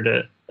record,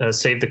 a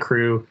Save the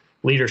Crew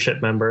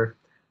leadership member,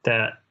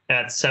 that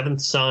at Seventh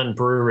Son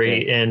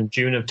Brewery in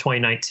June of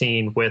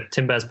 2019 with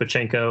Tim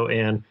Bezbatchenko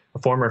and a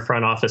former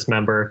front office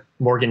member.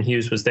 Morgan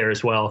Hughes was there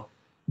as well.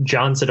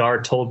 John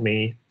Zadar told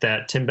me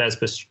that Tim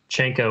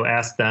Bezbatchenko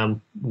asked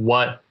them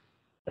what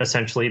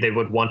essentially they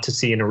would want to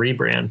see in a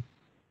rebrand.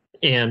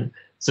 And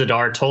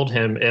Zadar told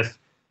him if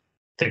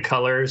the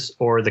colors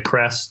or the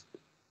crest,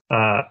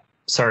 not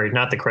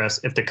the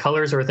crest, if the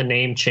colors or the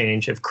name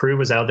change, if Crew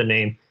was out of the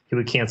name, he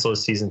would cancel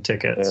his season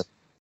tickets. Yeah.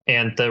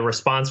 And the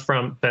response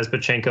from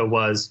Bezbatchenko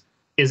was,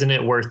 isn't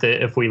it worth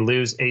it if we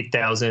lose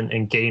 8,000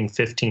 and gain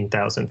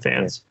 15,000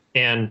 fans?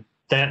 Yeah. And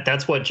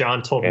that's what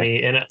John told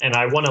me. And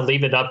I want to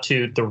leave it up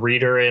to the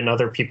reader and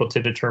other people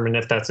to determine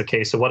if that's the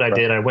case. So what I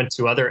did, I went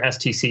to other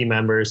STC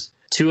members,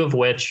 2 of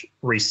which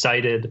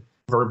recited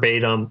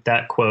verbatim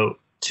that quote.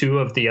 2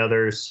 of the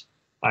others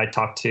I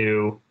talked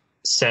to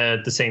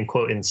said the same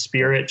quote in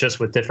spirit, just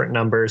with different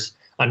numbers.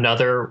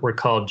 Another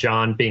recalled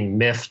John being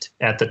miffed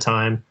at the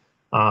time.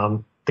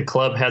 The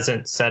club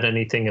hasn't said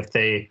anything if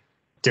they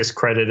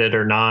discredited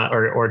or not,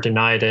 or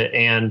denied it.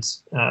 And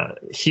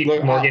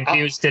Morgan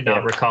Hughes did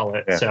not recall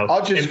it. Yeah. So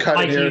I'll just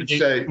cut in here and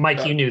say,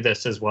 Mike, you knew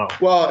this as well.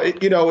 Well,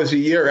 it was a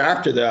year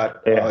after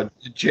that,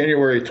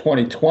 January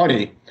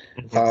 2020,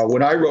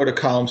 when I wrote a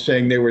column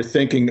saying they were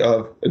thinking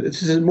of,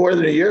 this is more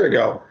than a year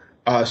ago,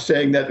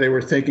 saying that they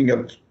were thinking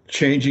of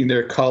changing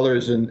their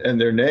colors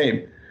and their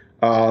name.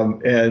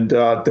 And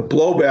the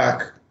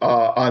blowback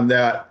on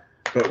that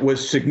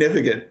was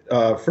significant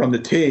from the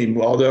team,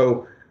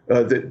 although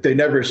they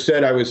never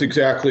said I was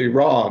exactly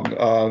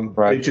wrong.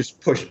 They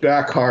just pushed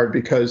back hard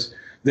because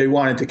they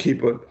wanted to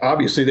keep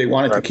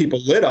to keep a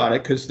lid on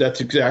it, because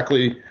that's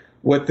exactly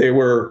what they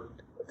were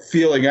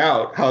feeling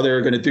out, how they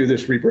were going to do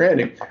this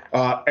rebranding.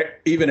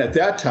 Even at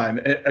that time,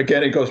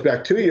 again, it goes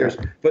back 2 years.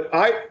 But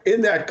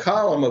in that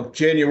column of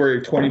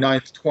January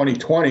 29th,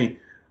 2020,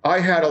 I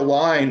had a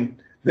line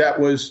that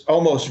was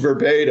almost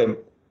verbatim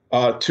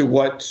to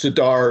what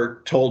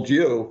Zadar told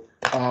you.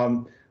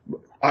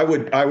 I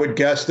would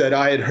guess that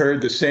I had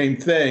heard the same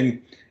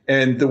thing,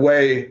 and the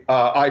way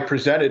I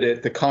presented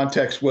it, the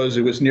context was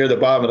it was near the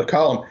bottom of the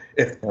column.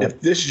 If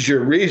this is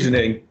your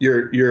reasoning,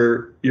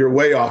 you're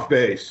way off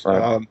base.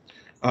 Right.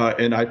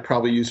 And I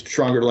probably used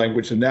stronger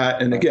language than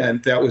that. And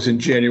again, that was in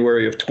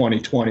January of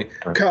 2020.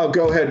 Right. Kyle,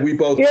 go ahead. We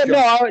both. Yeah,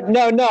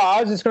 no.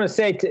 I was just going to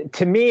say,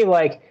 to me,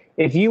 like,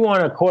 if you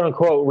want to quote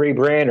unquote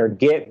rebrand or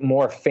get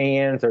more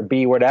fans or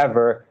be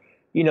whatever,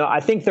 I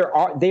think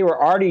they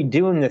were already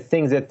doing the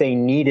things that they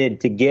needed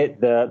to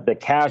get the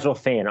casual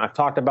fan. I've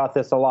talked about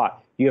this a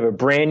lot. You have a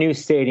brand new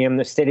stadium,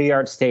 the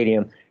state-of-the-art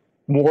stadium.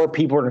 More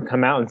people are going to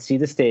come out and see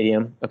the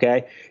stadium,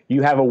 okay?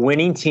 You have a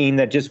winning team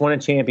that just won a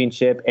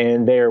championship,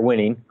 and they are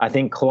winning. I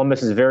think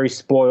Columbus is very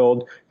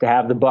spoiled to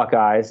have the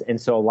Buckeyes, and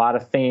so a lot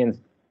of fans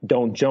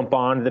don't jump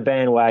on the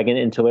bandwagon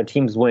until their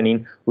team's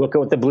winning. Look at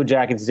what the Blue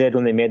Jackets did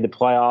when they made the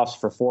playoffs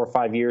for 4 or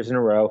 5 years in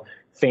a row.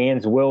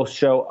 Fans will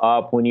show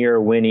up when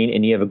you're winning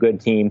and you have a good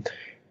team.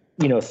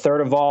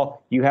 Third of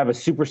all, you have a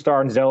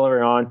superstar in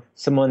Zelleron,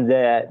 someone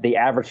that the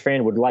average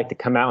fan would like to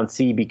come out and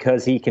see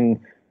because he can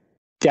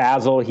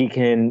dazzle. He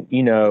can,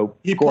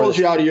 he pulls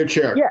you out of your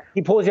chair. Yeah,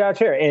 he pulls you out of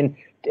your chair.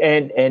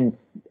 And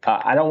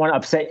I don't want to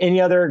upset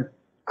any other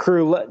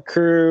crew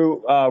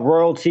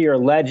royalty or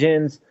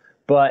legends,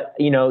 but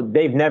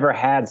they've never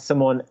had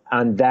someone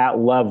on that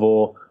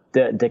level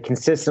to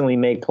consistently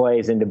make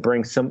plays and to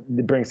bring some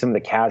of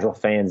the casual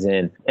fans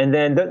in. And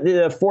then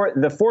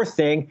the fourth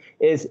thing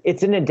is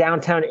it's in a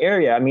downtown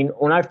area. I mean,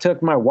 when I've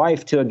took my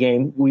wife to a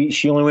game,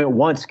 she only went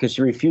once because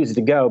she refused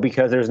to go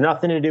because there's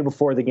nothing to do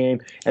before the game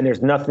and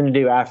there's nothing to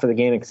do after the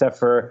game except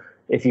for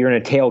if you're in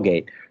a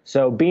tailgate.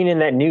 So being in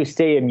that new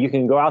stadium, you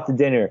can go out to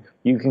dinner,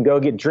 you can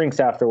go get drinks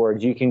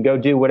afterwards, you can go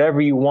do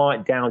whatever you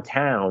want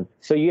downtown.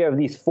 So you have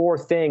these 4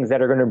 things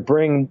that are going to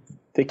bring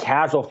the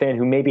casual fan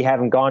who maybe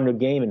haven't gone to a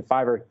game in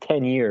 5 or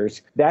 10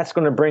 years, that's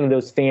going to bring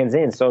those fans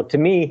in. So to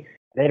me,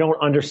 they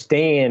don't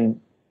understand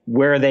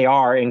where they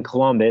are in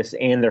Columbus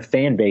and their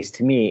fan base,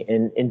 to me.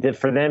 And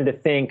for them to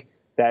think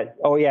that,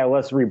 oh yeah,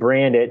 let's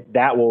rebrand it,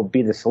 that will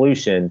be the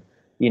solution,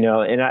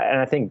 and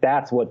I think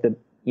that's what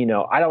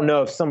I don't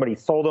know if somebody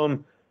sold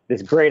them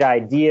this great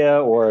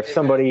idea or if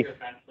somebody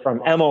from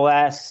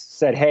MLS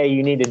said, hey,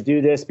 you need to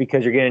do this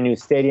because you're getting a new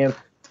stadium.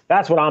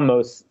 That's what I'm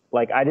most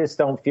like. I just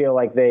don't feel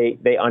like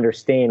they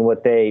understand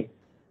what they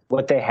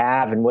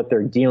have and what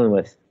they're dealing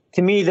with.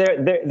 To me,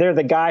 they're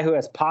the guy who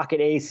has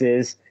pocket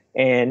aces,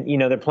 and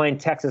they're playing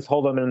Texas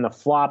Hold'em, and in the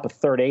flop, a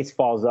third ace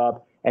falls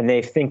up, and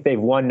they think they've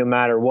won no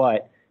matter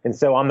what. And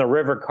so on the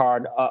river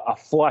card, a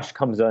flush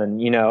comes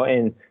in,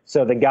 and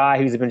so the guy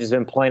who's just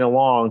been playing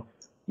along,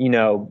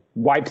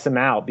 wipes them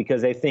out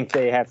because they think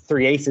they have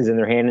 3 aces in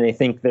their hand, and they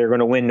think they're going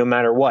to win no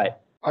matter what.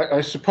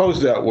 I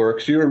suppose that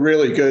works. You were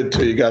really good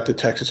till you got to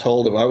Texas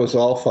Hold'em. I was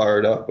all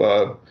fired up.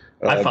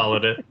 I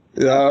followed it.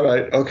 All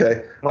right.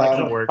 Okay.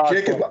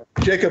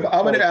 Jacob,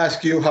 I'm going to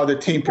ask you how the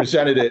team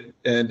presented it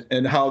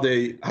and how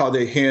they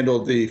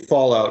handled the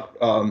fallout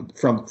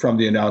from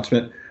the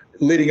announcement.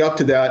 Leading up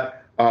to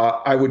that,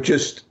 I would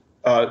just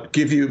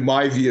give you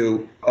my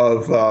view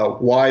of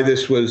why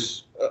this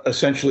was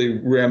essentially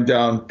ram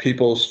down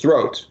people's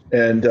throats.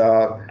 And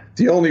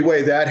the only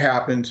way that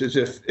happens is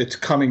if it's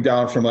coming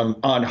down from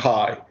on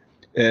high.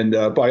 And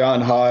by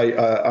on high,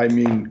 I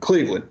mean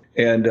Cleveland.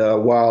 And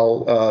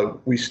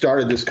while we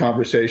started this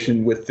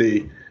conversation with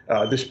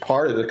this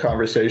part of the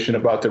conversation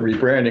about the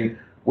rebranding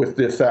with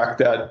the fact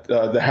that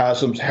the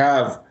Haslams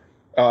have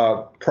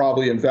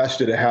probably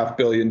invested $500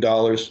 million,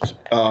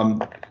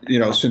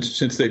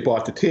 since they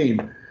bought the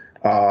team,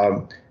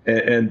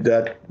 and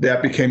that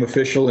became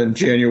official in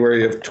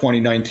January of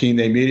 2019.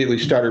 They immediately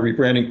started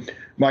rebranding.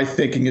 My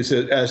thinking is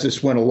that as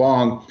this went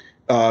along,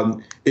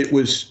 it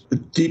was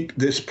deep.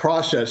 This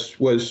process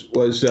was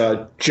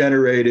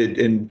generated,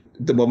 and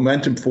the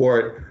momentum for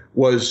it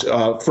was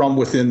from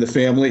within the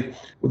family.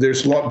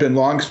 There's been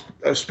long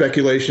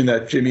speculation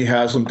that Jimmy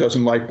Haslam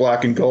doesn't like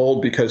black and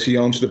gold because he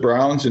owns the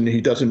Browns and he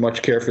doesn't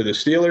much care for the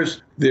Steelers.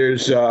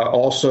 There's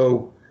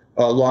also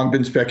long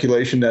been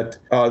speculation that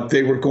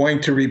they were going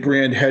to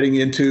rebrand heading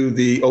into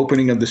the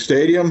opening of the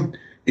stadium,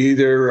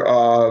 either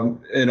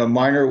in a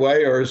minor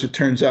way or, as it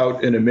turns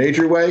out, in a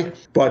major way.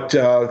 But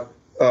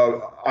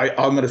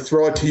I'm going to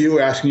throw it to you,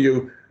 asking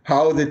you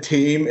how the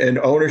team and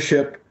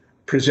ownership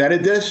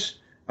presented this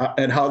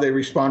and how they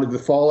responded to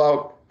the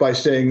fallout, by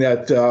saying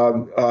that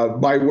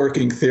my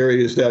working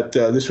theory is that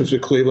this was a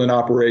Cleveland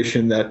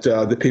operation that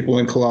the people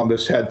in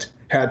Columbus had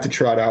to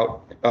trot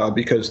out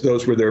because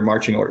those were their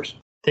marching orders.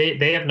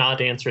 They have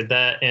not answered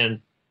that. And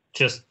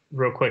just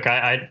real quick,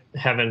 I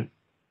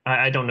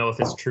don't know if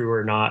it's true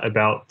or not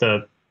about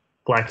the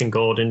black and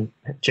gold and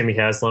Jimmy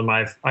Haslam.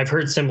 I've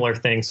heard similar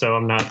things, so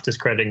I'm not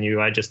discrediting you.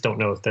 I just don't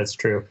know if that's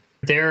true.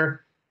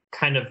 Their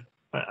kind of,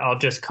 I'll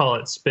just call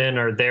it spin,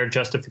 or their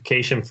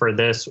justification for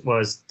this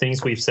was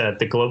things we've said.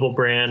 The global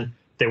brand,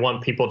 they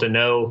want people to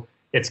know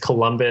it's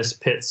Columbus,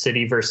 Pitt,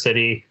 city versus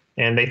city.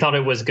 And they thought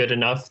it was good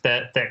enough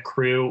that that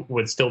crew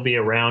would still be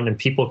around and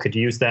people could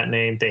use that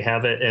name. They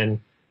have it in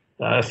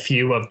a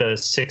few of the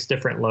 6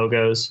 different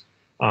logos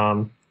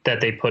that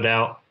they put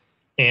out.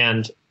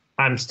 And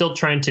I'm still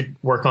trying to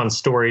work on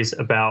stories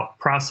about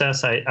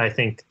process. I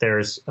think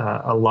there's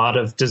a lot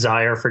of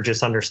desire for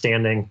just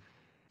understanding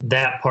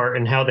that part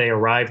and how they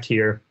arrived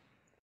here.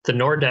 The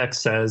Nordex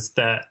says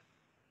that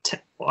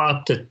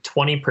up to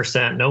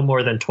 20%, no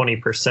more than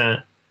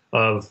 20%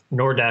 of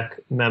Nordex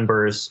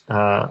members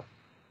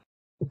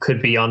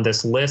could be on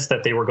this list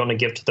that they were going to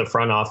give to the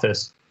front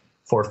office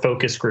for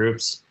focus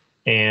groups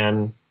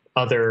and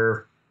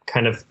other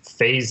kind of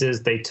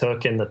phases they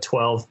took in the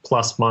 12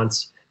 plus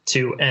months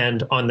to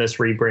end on this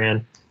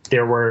rebrand.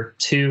 There were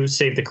 2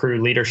 Save the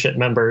Crew leadership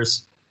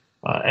members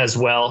as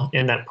well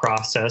in that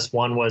process.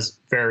 One was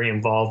very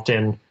involved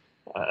in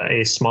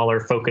a smaller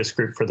focus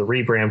group for the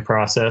rebrand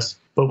process.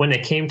 But when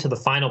it came to the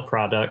final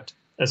product,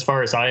 as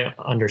far as I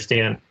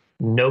understand,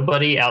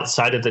 nobody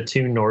outside of the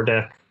 2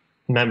 Nordex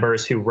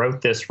members who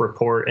wrote this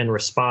report in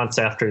response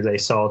after they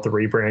saw the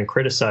rebrand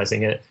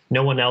criticizing it,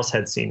 no one else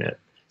had seen it.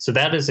 So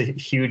that is a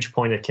huge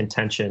point of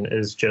contention,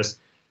 is just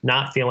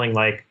not feeling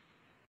like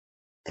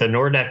the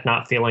Nordex,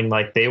 not feeling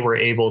like they were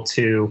able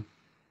to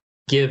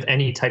give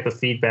any type of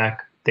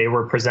feedback. They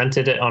were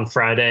presented it on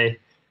Friday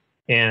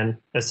and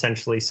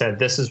essentially said,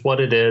 this is what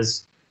it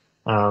is.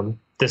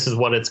 This is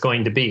what it's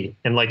going to be.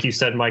 And like you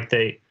said, Mike,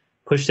 they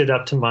pushed it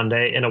up to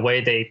Monday. In a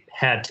way they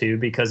had to,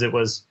 because it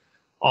was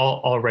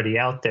all already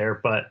out there.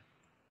 But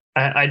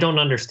I don't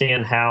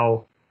understand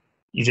how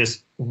you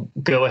just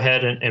go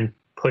ahead and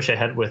push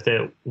ahead with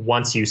it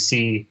once you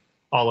see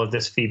all of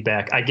this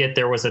feedback. I get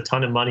there was a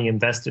ton of money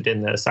invested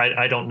in this.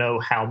 I don't know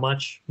how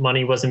much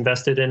money was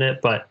invested in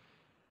it, but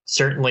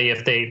certainly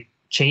if they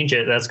change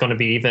it, that's going to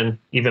be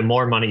even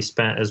more money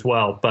spent as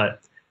well. But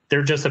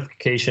their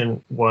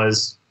justification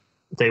was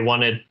they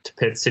wanted to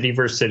pit city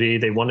versus city.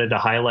 They wanted to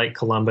highlight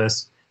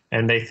Columbus,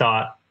 and they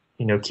thought,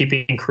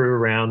 keeping crew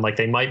around, like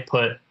they might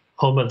put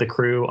home of the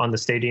crew on the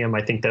stadium.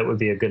 I think that would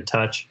be a good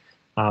touch.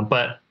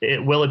 But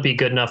will it be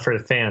good enough for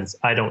the fans?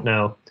 I don't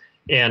know.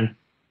 And,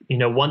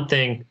 one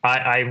thing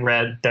I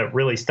read that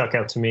really stuck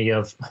out to me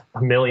of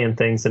a million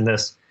things in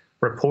this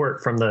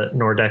report from the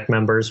Nordex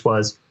members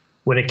was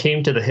when it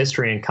came to the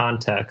history and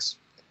context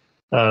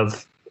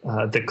of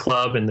the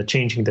club and the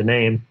changing the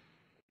name,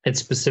 it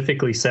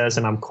specifically says,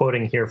 and I'm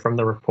quoting here from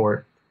the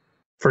report,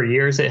 for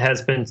years it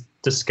has been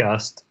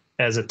discussed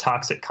as a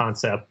toxic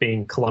concept,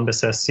 being Columbus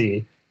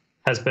SC,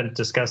 has been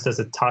discussed as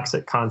a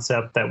toxic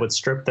concept that would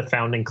strip the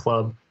founding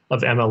club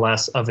of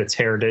MLS of its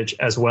heritage,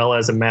 as well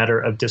as a matter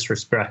of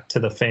disrespect to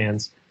the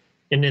fans.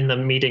 And in the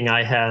meeting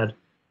I had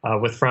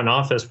with front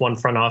office, one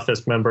front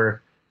office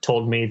member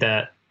told me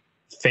that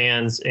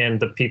fans and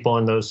the people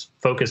in those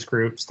focus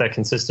groups that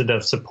consisted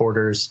of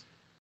supporters,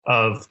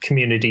 of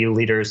community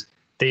leaders,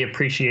 they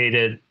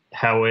appreciated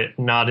how it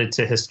nodded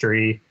to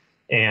history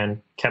and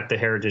kept the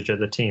heritage of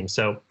the team.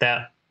 So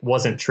that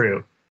wasn't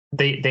true.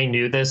 They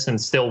knew this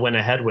and still went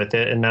ahead with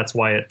it, and that's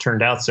why it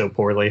turned out so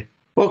poorly.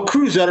 Well,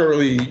 Crew's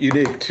utterly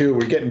unique, too.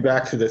 We're getting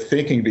back to the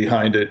thinking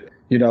behind it.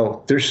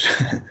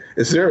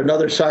 Is there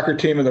another soccer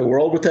team in the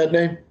world with that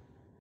name?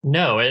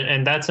 No,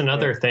 and that's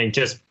another thing.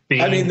 Just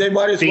being, they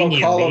might as well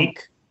call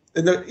unique.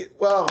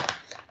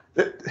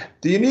 The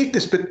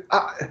uniqueness, but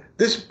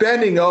this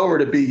bending over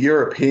to be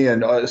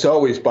European has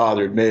always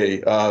bothered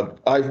me.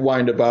 I've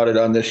whined about it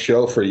on this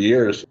show for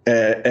years,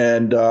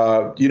 and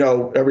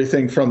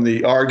everything from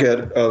the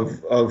argot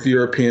of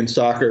European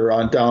soccer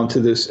on down to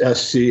this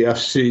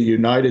SCFC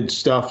United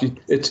stuff.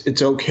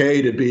 It's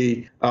okay to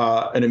be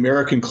an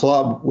American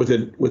club with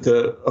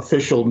a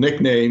official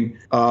nickname.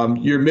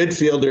 Your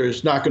midfielder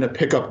is not going to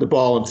pick up the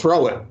ball and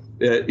throw it.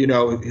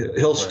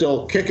 He'll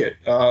still kick it.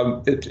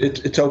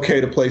 It's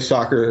okay to play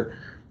soccer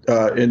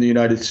in the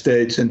United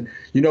States. And,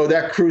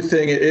 that crew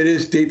thing, it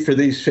is deep for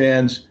these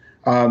fans,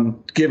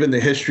 given the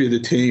history of the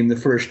team, the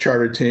first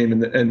charter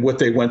team, and what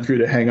they went through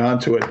to hang on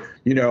to it.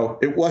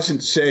 It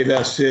wasn't Save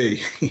SC.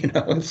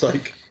 It's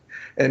like,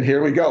 and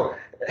here we go.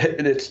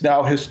 And it's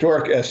now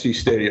historic SC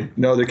Stadium.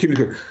 No, they're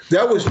keeping it.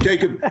 That was,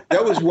 Jacob,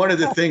 that was one of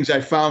the things I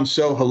found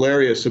so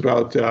hilarious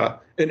about,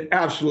 and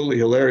absolutely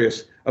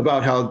hilarious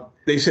about how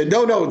they said,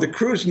 no, the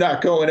crew's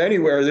not going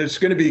anywhere. There's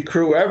going to be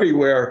crew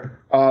everywhere.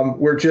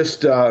 We're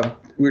just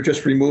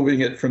removing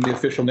it from the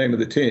official name of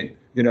the team.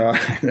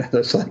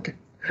 That's like.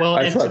 Well,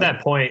 and to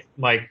that point,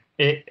 Mike,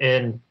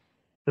 in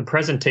the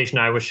presentation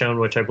I was shown,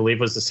 which I believe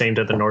was the same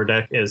to the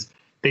Nordic, is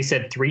they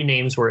said 3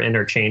 names were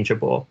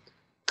interchangeable: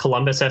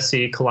 Columbus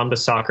SC,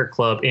 Columbus Soccer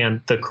Club, and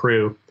the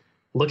Crew.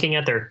 Looking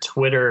at their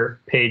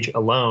Twitter page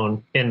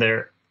alone, in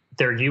their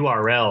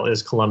URL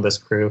is Columbus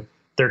Crew.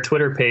 Their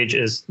Twitter page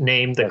is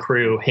name the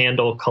crew,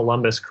 handle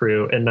Columbus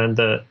Crew, and then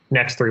the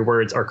next 3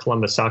 words are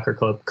Columbus Soccer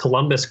Club.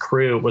 Columbus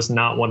Crew was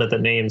not one of the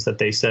names that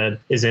they said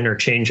is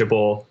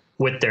interchangeable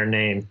with their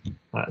name.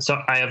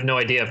 So I have no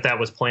idea if that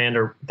was planned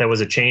or that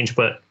was a change,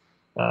 but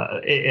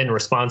in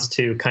response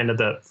to kind of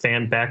the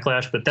fan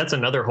backlash. But that's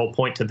another whole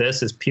point to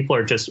this, is people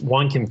are just,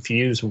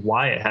 confused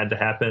why it had to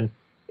happen,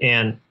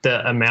 and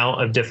the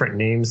amount of different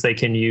names they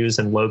can use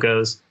and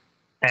logos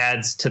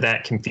adds to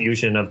that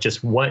confusion of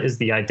just what is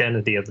the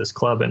identity of this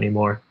club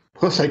anymore.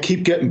 Plus, I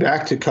keep getting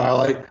back to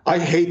Kyle. I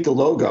hate the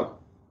logo.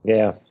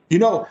 Yeah.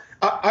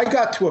 I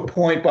got to a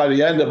point by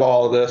the end of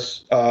all of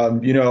this,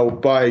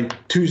 by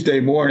Tuesday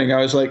morning,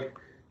 I was like,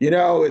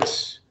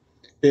 it's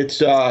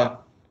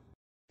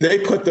they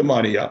put the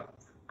money up.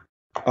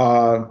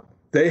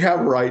 They have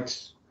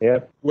rights.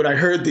 Yep. When I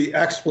heard the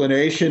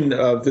explanation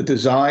of the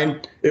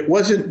design, it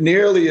wasn't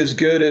nearly as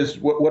good as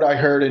what I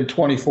heard in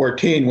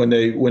 2014 when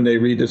they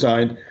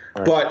redesigned.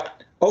 Right.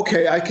 But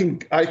okay, I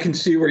can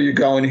see where you're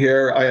going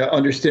here. I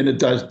understand it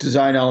does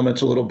design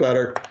elements a little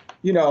better.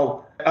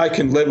 I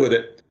can live with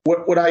it.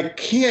 What I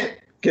can't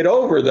get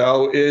over,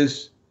 though,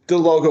 is the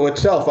logo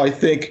itself. I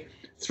think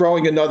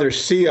throwing another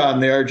C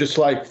on there, just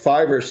like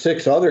 5 or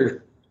 6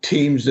 other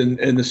teams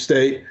in the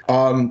state,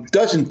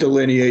 doesn't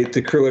delineate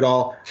the Crew at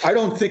all. I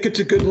don't think it's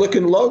a good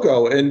looking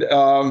logo. And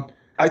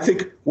I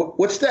think,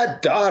 what's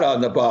that dot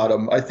on the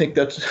bottom? I think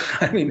that's,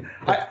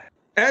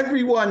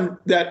 everyone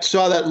that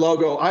saw that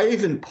logo, I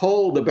even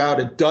polled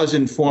about a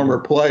dozen former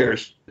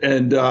players.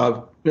 And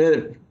a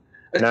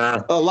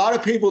lot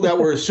of people that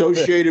were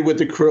associated with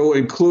the Crew,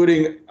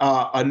 including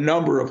a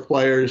number of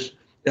players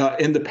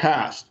in the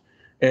past.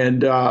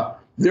 And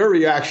their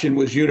reaction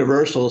was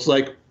universal. It's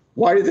like,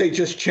 why did they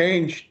just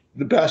change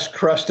the best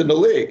crest in the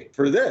league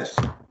for this?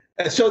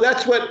 And so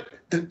that's what,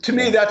 to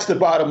me, that's the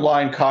bottom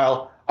line,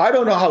 Kyle. I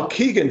don't know how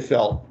Keegan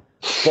felt,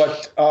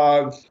 but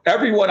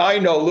everyone I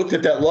know looked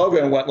at that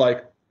logo and went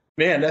like,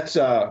 man, that's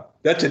a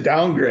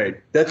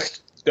downgrade.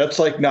 That's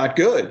like not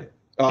good.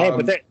 Hey,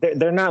 but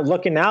they're not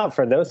looking out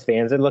for those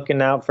fans. They're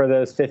looking out for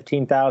those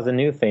 15,000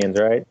 new fans,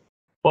 right?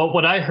 Well,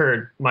 what I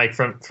heard, Mike,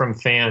 from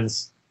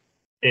fans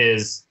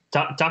is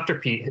Dr.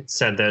 Pete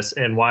said this,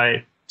 and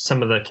why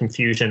some of the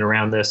confusion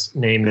around this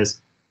name is,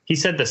 he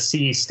said the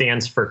C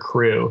stands for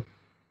Crew.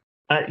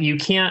 You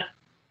can't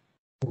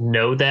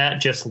know that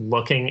just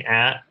looking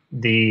at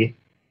the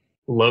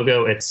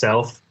logo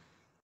itself.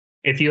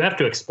 If you have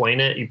to explain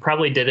it, you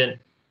probably didn't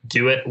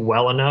do it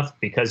well enough,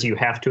 because you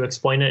have to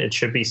explain it. It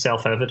should be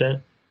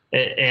self-evident.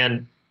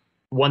 And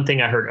one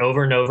thing I heard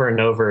over and over and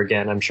over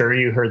again, I'm sure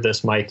you heard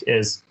this, Mike,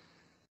 is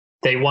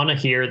the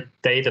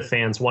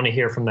fans want to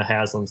hear from the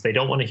Haslams. They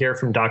don't want to hear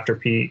from Dr.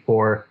 Pete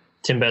or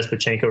Tim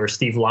Bezbatchenko or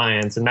Steve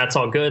Lyons. And that's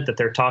all good that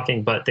they're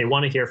talking, but they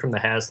want to hear from the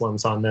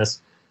Haslams on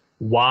this,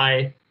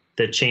 why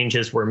the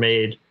changes were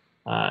made,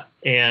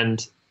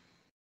 and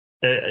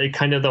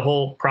kind of the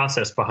whole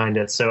process behind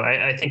it. So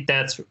I think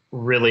that's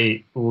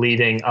really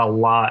leading a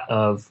lot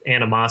of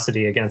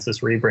animosity against this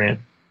rebrand.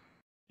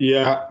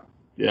 Yeah.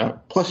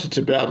 Plus, it's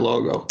a bad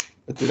logo.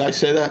 Did I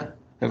say that?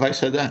 Have I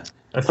said that?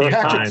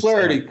 Patrick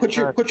Flaherty, put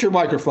your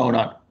microphone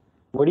on.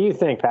 What do you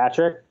think,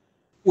 Patrick?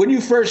 When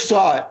you first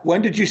saw it,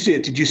 when did you see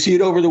it? Did you see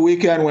it over the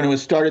weekend when it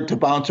was started to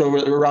bounce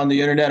around the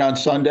internet on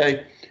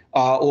Sunday,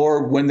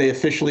 or when they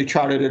officially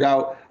trotted it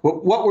out?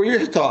 What were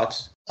your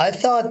thoughts? I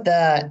thought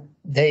that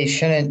they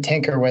shouldn't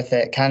tinker with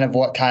it, kind of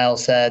what Kyle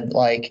said.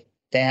 Like,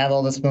 they have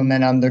all this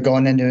momentum. They're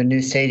going into a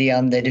new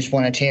stadium. They just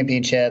won a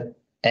championship,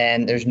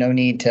 and there's no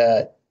need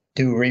to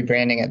do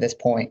rebranding at this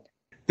point.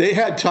 They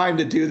had time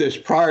to do this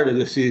prior to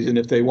the season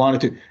if they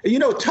wanted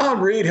to.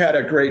 Tom Reed had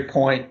a great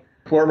point.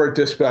 former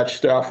Dispatch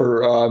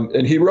staffer,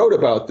 and he wrote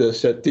about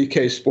this at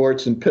DK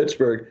Sports in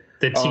Pittsburgh.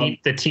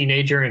 The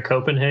teenager in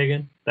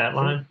Copenhagen, that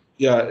line?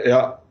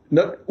 Yeah.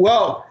 No,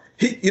 well,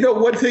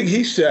 one thing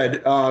he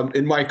said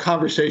in my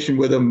conversation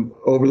with him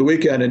over the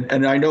weekend,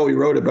 and I know he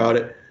wrote about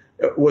it,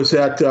 was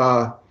that,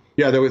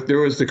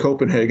 there was the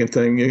Copenhagen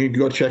thing. You can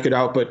go check it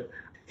out. But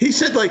he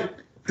said, like,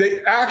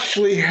 they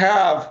actually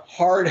have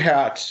hard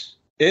hats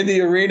in the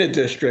arena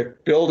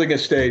district building a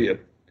stadium.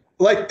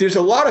 Like, there's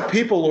a lot of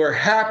people who are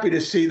happy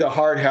to see the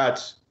hard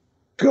hats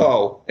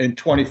go in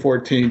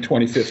 2014,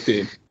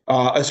 2015.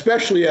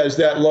 Especially as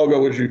that logo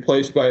was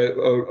replaced by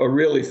a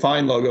really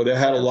fine logo that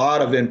had a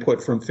lot of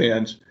input from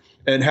fans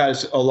and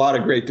has a lot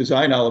of great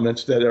design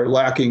elements that are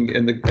lacking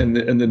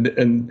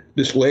in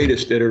this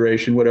latest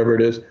iteration, whatever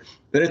it is.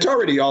 And it's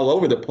already all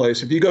over the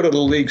place. If you go to the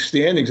league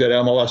standings at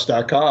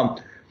MLS.com,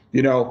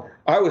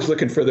 I was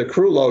looking for the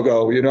Crew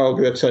logo.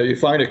 That's how you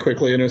find it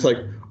quickly, and it's like,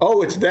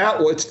 oh, it's that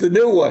one. It's the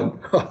new one.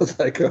 I was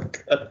like, oh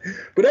God.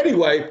 But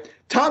anyway,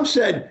 Tom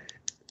said,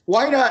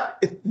 why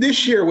not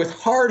this year with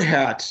hard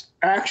hats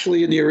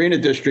actually in the arena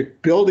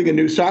district building a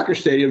new soccer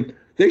stadium?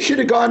 They should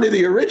have gone to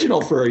the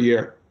original for a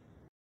year.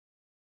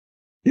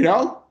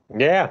 Yeah.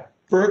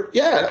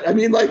 I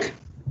mean, like,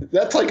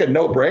 that's like a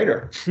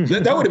no-brainer.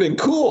 That would have been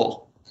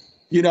cool.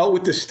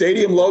 With the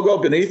stadium logo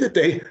beneath it.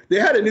 They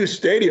had a new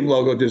stadium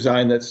logo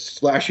design, that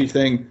slashy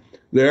thing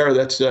there.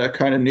 That's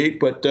kind of neat.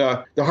 But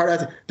the hard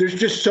hat, there's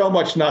just so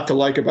much not to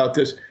like about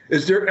this.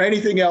 Is there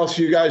anything else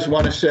you guys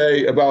want to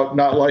say about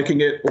not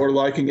liking it or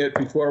liking it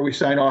before we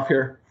sign off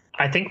here?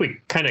 I think we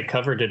kind of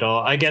covered it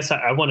all. I guess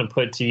I want to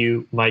put to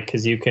you, Mike,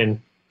 because you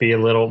can be a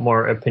little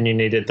more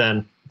opinionated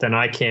than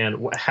I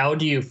can. How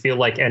do you feel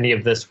like any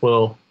of this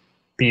will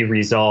be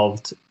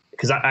resolved?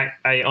 Because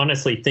I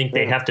honestly think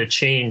they have to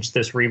change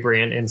this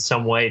rebrand in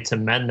some way to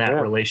mend that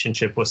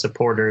relationship with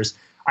supporters.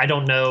 I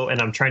don't know,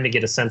 and I'm trying to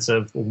get a sense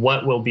of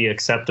what will be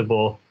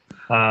acceptable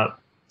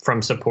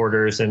from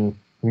supporters, and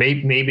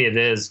maybe it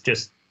is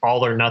just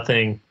all or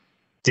nothing,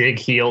 dig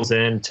heels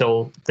in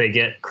until they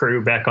get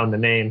Crew back on the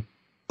name.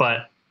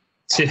 But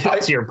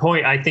to your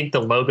point, I think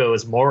the logo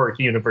is more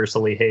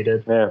universally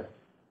hated. Yeah.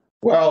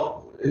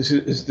 Well,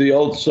 is the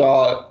old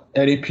saw,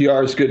 any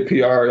PR is good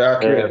PR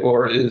accurate,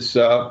 or is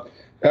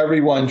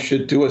everyone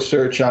should do a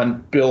search on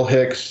Bill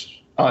Hicks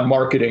on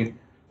marketing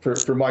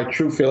for my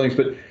true feelings?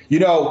 But,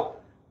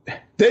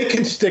 they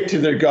can stick to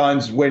their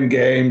guns, win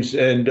games,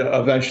 and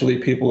eventually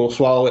people will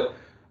swallow it.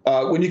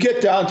 When you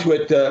get down to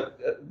it,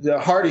 the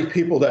hardy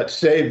people that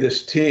saved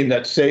this team,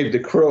 that saved the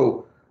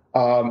Crew,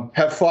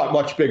 have fought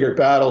much bigger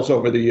battles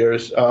over the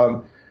years.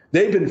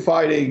 They've been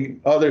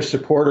fighting other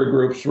supporter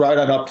groups right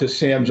on up to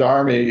Sam's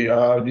Army,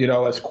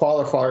 as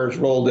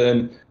qualifiers rolled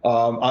in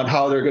on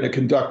how they're going to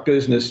conduct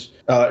business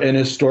in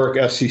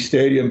historic SC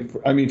Stadium.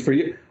 I mean, for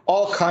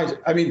all kinds.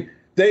 I mean,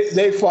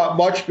 they fought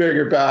much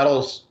bigger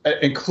battles,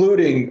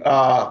 including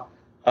the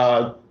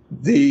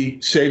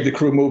Save the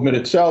Crew movement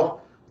itself.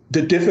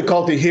 The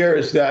difficulty here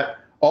is that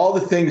all the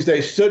things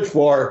they stood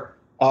for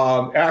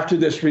after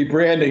this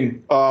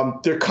rebranding,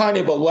 they're kind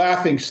of a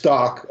laughing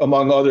stock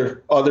among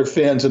other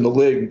fans in the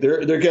league.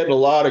 They're getting a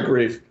lot of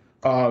grief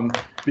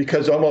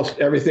because almost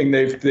everything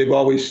they've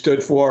always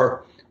stood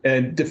for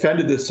and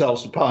defended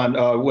themselves upon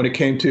when it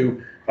came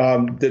to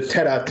the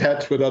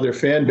tete-a-tetes with other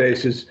fan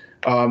bases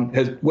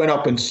has went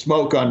up in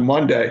smoke on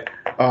Monday.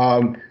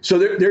 So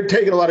they're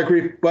taking a lot of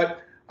grief.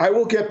 But I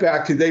will get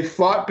back to, they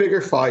fought bigger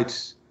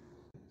fights.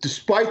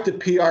 Despite the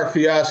PR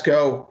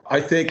fiasco, I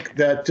think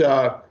that,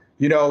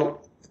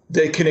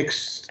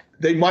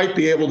 they might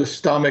be able to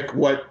stomach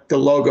what the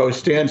logo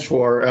stands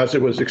for, as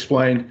it was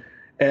explained.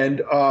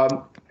 And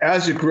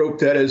as a group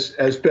that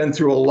has been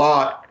through a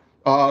lot,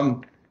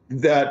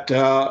 that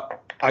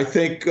I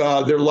think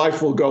their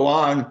life will go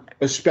on,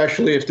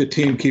 especially if the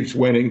team keeps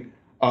winning.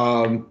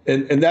 And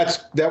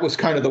that was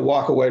kind of the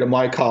walk away to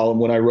my column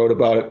when I wrote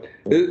about it.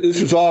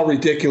 This was all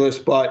ridiculous,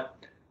 but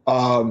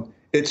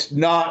it's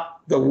not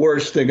the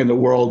worst thing in the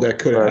world that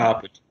could have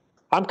happened.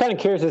 I'm kind of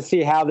curious to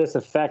see how this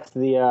affects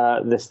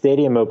the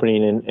stadium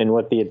opening and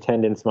what the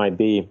attendance might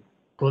be.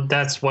 Well,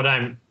 that's what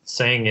I'm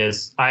saying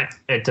is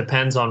it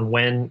depends on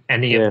when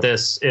any of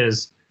this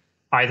is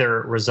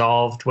either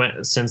resolved,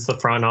 since the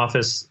front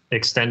office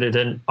extended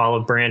an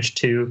olive branch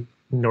to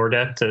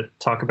Nordec to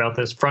talk about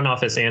this, front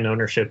office and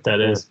ownership, that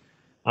is.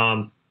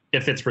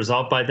 If it's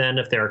resolved by then,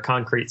 if there are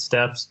concrete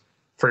steps,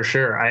 for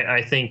sure.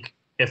 I think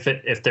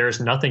if there's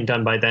nothing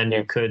done by then,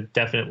 you could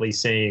definitely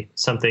see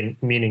something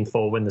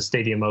meaningful when the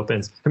stadium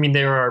opens. I mean,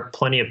 there are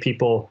plenty of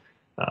people,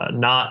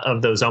 not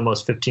of those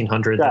almost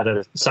 1,500 that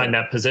have signed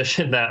that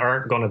position, that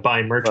aren't going to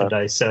buy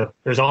merchandise. So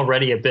there's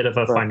already a bit of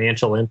a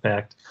financial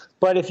impact.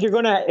 But if you're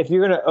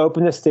gonna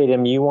open the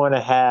stadium, you want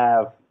to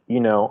have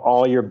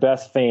all your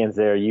best fans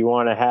there. You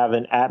want to have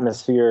an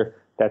atmosphere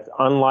that's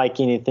unlike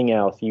anything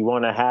else. You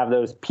want to have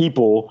those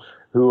people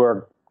who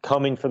are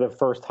coming for the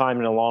first time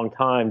in a long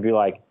time be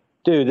like,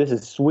 dude, this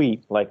is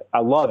sweet. Like, I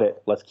love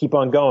it. Let's keep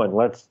on going.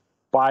 Let's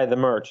buy the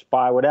merch,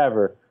 buy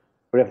whatever.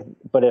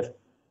 But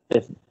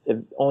if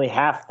only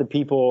half the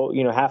people,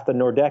 half the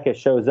Nordeca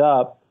shows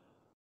up,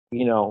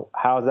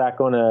 how's that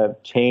going to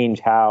change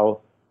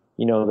how,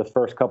 the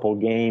first couple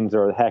games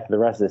or the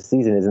rest of the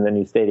season is in the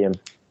new stadium?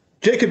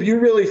 Jacob, you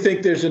really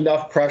think there's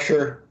enough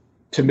pressure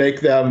to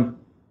make them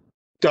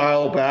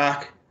dial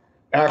back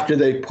after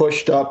they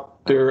pushed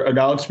up their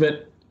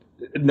announcement,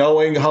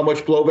 knowing how much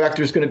blowback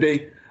there's going to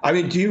be? I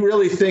mean, do you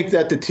really think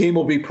that the team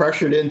will be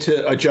pressured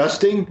into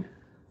adjusting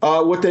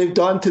what they've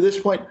done to this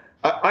point?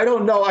 I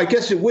don't know. I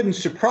guess it wouldn't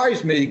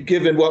surprise me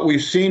given what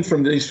we've seen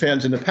from these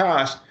fans in the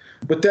past.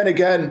 But then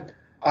again,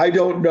 I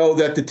don't know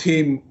that the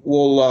team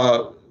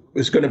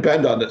is going to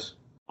bend on this.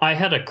 I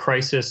had a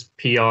crisis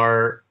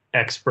PR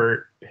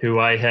expert who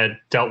I had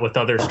dealt with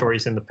other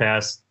stories in the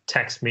past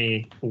text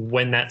me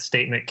when that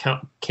statement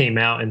came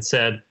out and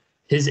said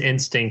his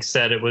instinct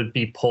said it would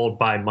be pulled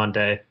by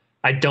Monday.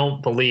 I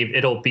don't believe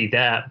it'll be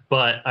that,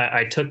 but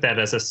I took that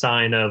as a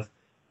sign of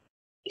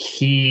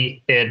his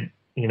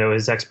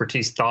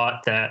expertise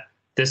thought that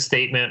this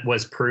statement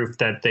was proof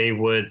that they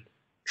would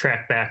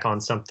track back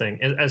on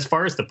something. As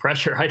far as the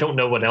pressure, I don't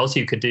know what else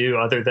you could do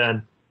other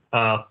than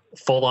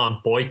full-on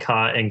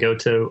boycott and go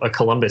to a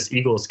Columbus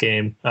Eagles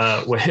game,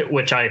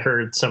 which I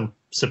heard some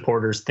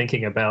supporters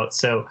thinking about.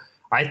 So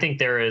I think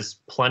there is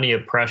plenty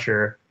of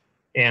pressure,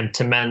 and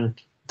to mend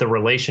the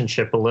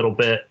relationship a little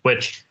bit,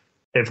 which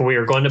if we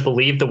are going to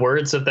believe the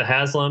words of the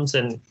Haslams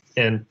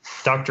and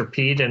Dr.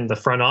 Pete and the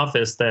front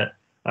office that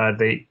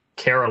they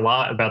care a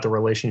lot about the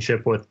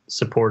relationship with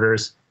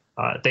supporters,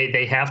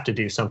 they have to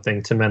do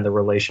something to mend the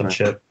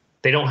relationship. Right.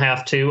 They don't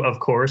have to, of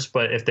course,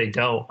 but if they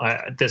don't,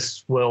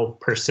 this will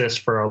persist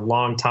for a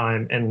long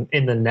time. And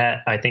in the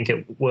net, I think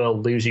it will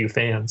lose you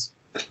fans.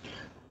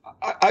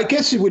 I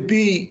guess it would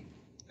be,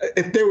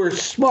 if they were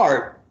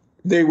smart,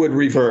 they would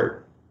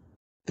revert.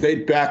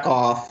 They'd back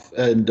off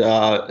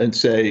and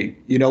say,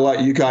 you know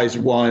what, you guys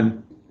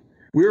won.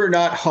 We were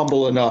not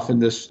humble enough in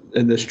this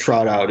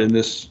trot out, in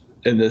this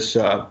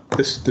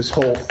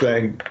whole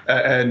thing,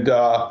 and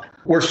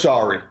we're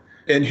sorry.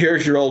 And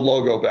here's your old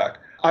logo back.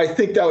 I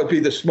think that would be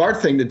the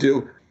smart thing to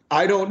do.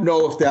 I don't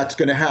know if that's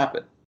going to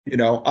happen.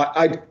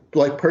 I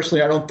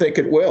personally, I don't think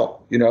it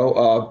will.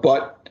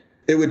 But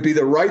it would be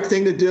the right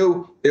thing to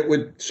do. It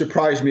would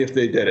surprise me if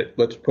they did it.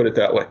 Let's put it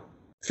that way.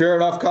 Fair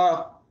enough,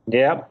 Kyle?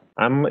 Yeah.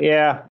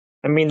 Yeah.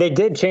 I mean, they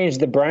did change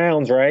the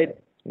Browns, right?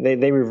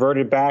 They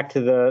reverted back to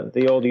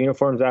the old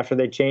uniforms after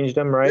they changed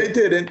them, right? They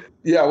didn't.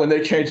 Yeah, when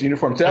they changed the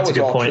uniforms, that's was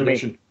all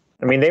tradition.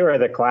 I mean, they were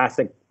the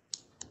classic,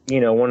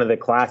 one of the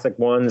classic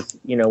ones,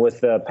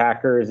 with the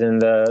Packers and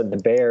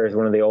the Bears,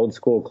 one of the old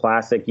school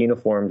classic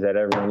uniforms that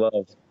everyone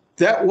loves.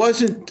 That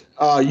wasn't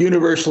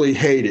universally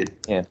hated.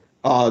 Yeah.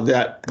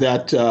 That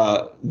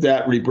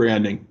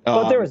rebranding.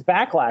 But there was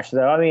backlash,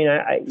 though. I mean,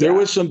 there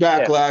was some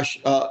backlash.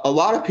 Yeah. A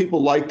lot of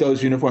people like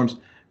those uniforms,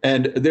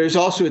 and there's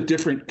also a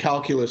different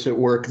calculus at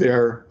work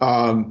there.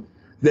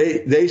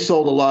 They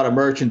sold a lot of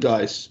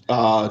merchandise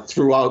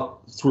throughout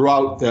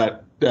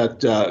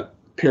that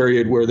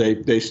period where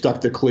they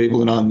stuck the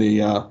Cleveland on the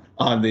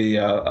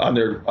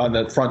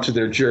fronts of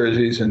their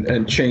jerseys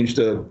and changed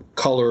the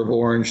color of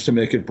orange to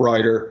make it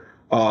brighter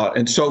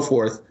and so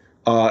forth.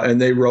 And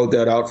they rode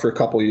that out for a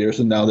couple of years,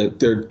 and now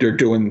they're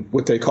doing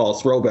what they call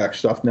throwback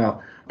stuff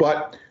now.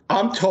 But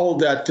I'm told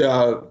that,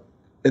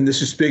 and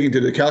this is speaking to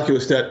the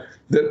calculus, that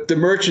the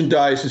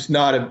merchandise is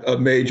not a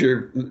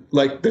major,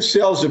 like the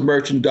sales of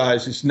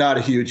merchandise is not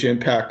a huge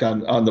impact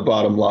on the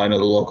bottom line of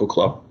the local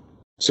club.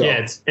 So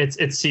yeah,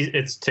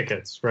 it's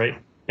tickets, right,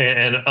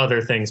 and other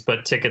things,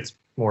 but tickets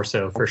more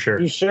so for sure.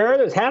 You sure?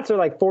 Those hats are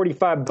like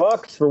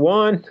 $45 for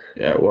one.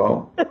 Yeah,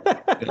 well,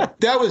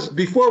 that was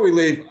before we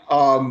leave.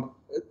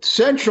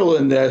 Central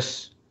in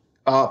this,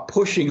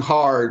 pushing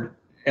hard,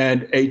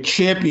 and a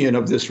champion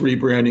of this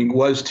rebranding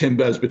was Tim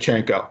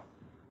Bezbatchenko,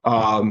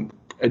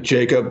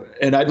 Jacob.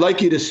 And I'd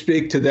like you to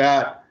speak to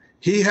that.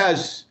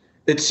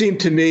 It seemed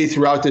to me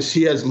throughout this,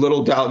 he has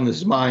little doubt in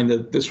his mind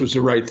that this was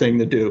the right thing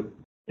to do.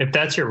 If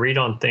that's your read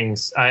on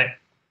things,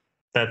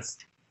 that's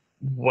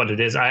what it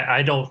is.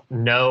 I don't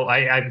know.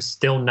 I'm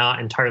still not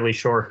entirely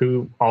sure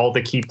who all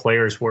the key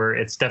players were.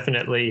 It's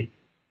definitely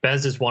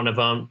Bez is one of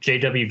them.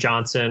 J.W.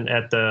 Johnson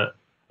at the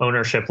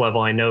ownership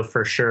level, I know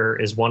for sure,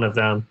 is one of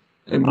them.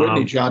 And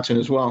Whitney Johnson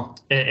as well.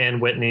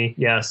 And Whitney,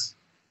 yes.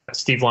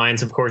 Steve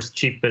Lyons, of course,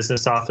 chief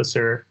business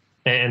officer,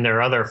 and there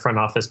are other front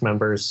office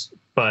members.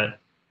 But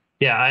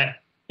yeah,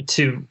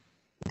 to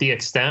the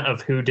extent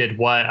of who did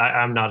what,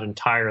 I'm not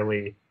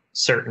entirely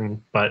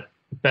certain, but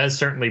Bez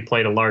certainly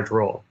played a large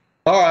role.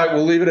 All right,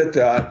 we'll leave it at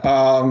that.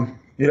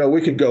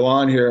 We could go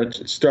on here.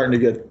 It's starting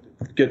to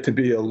get to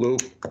be a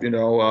loop,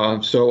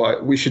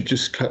 so we should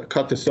just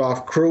cut this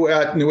off. Crew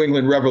at New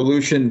England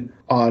Revolution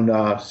on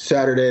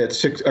Sunday, at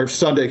 6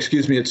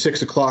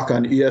 o'clock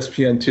on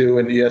ESPN2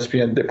 and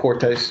ESPN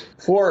Deportes.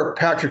 For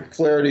Patrick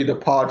Flaherty, the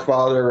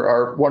Podfather,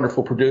 our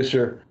wonderful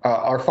producer,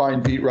 our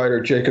fine beat writer,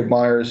 Jacob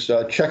Myers,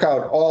 check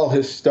out all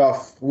his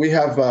stuff. We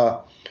have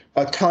a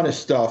ton of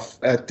stuff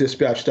at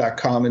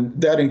dispatch.com,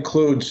 and that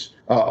includes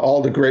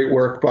all the great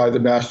work by the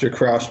master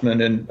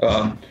craftsmen and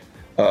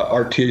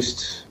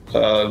artistes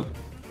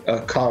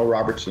Kyle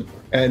Robertson.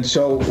 And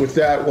so with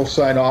that, we'll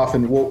sign off,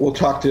 and we'll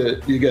talk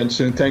to you again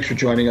soon. Thanks for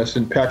joining us.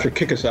 And Patrick,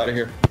 kick us out of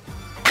here.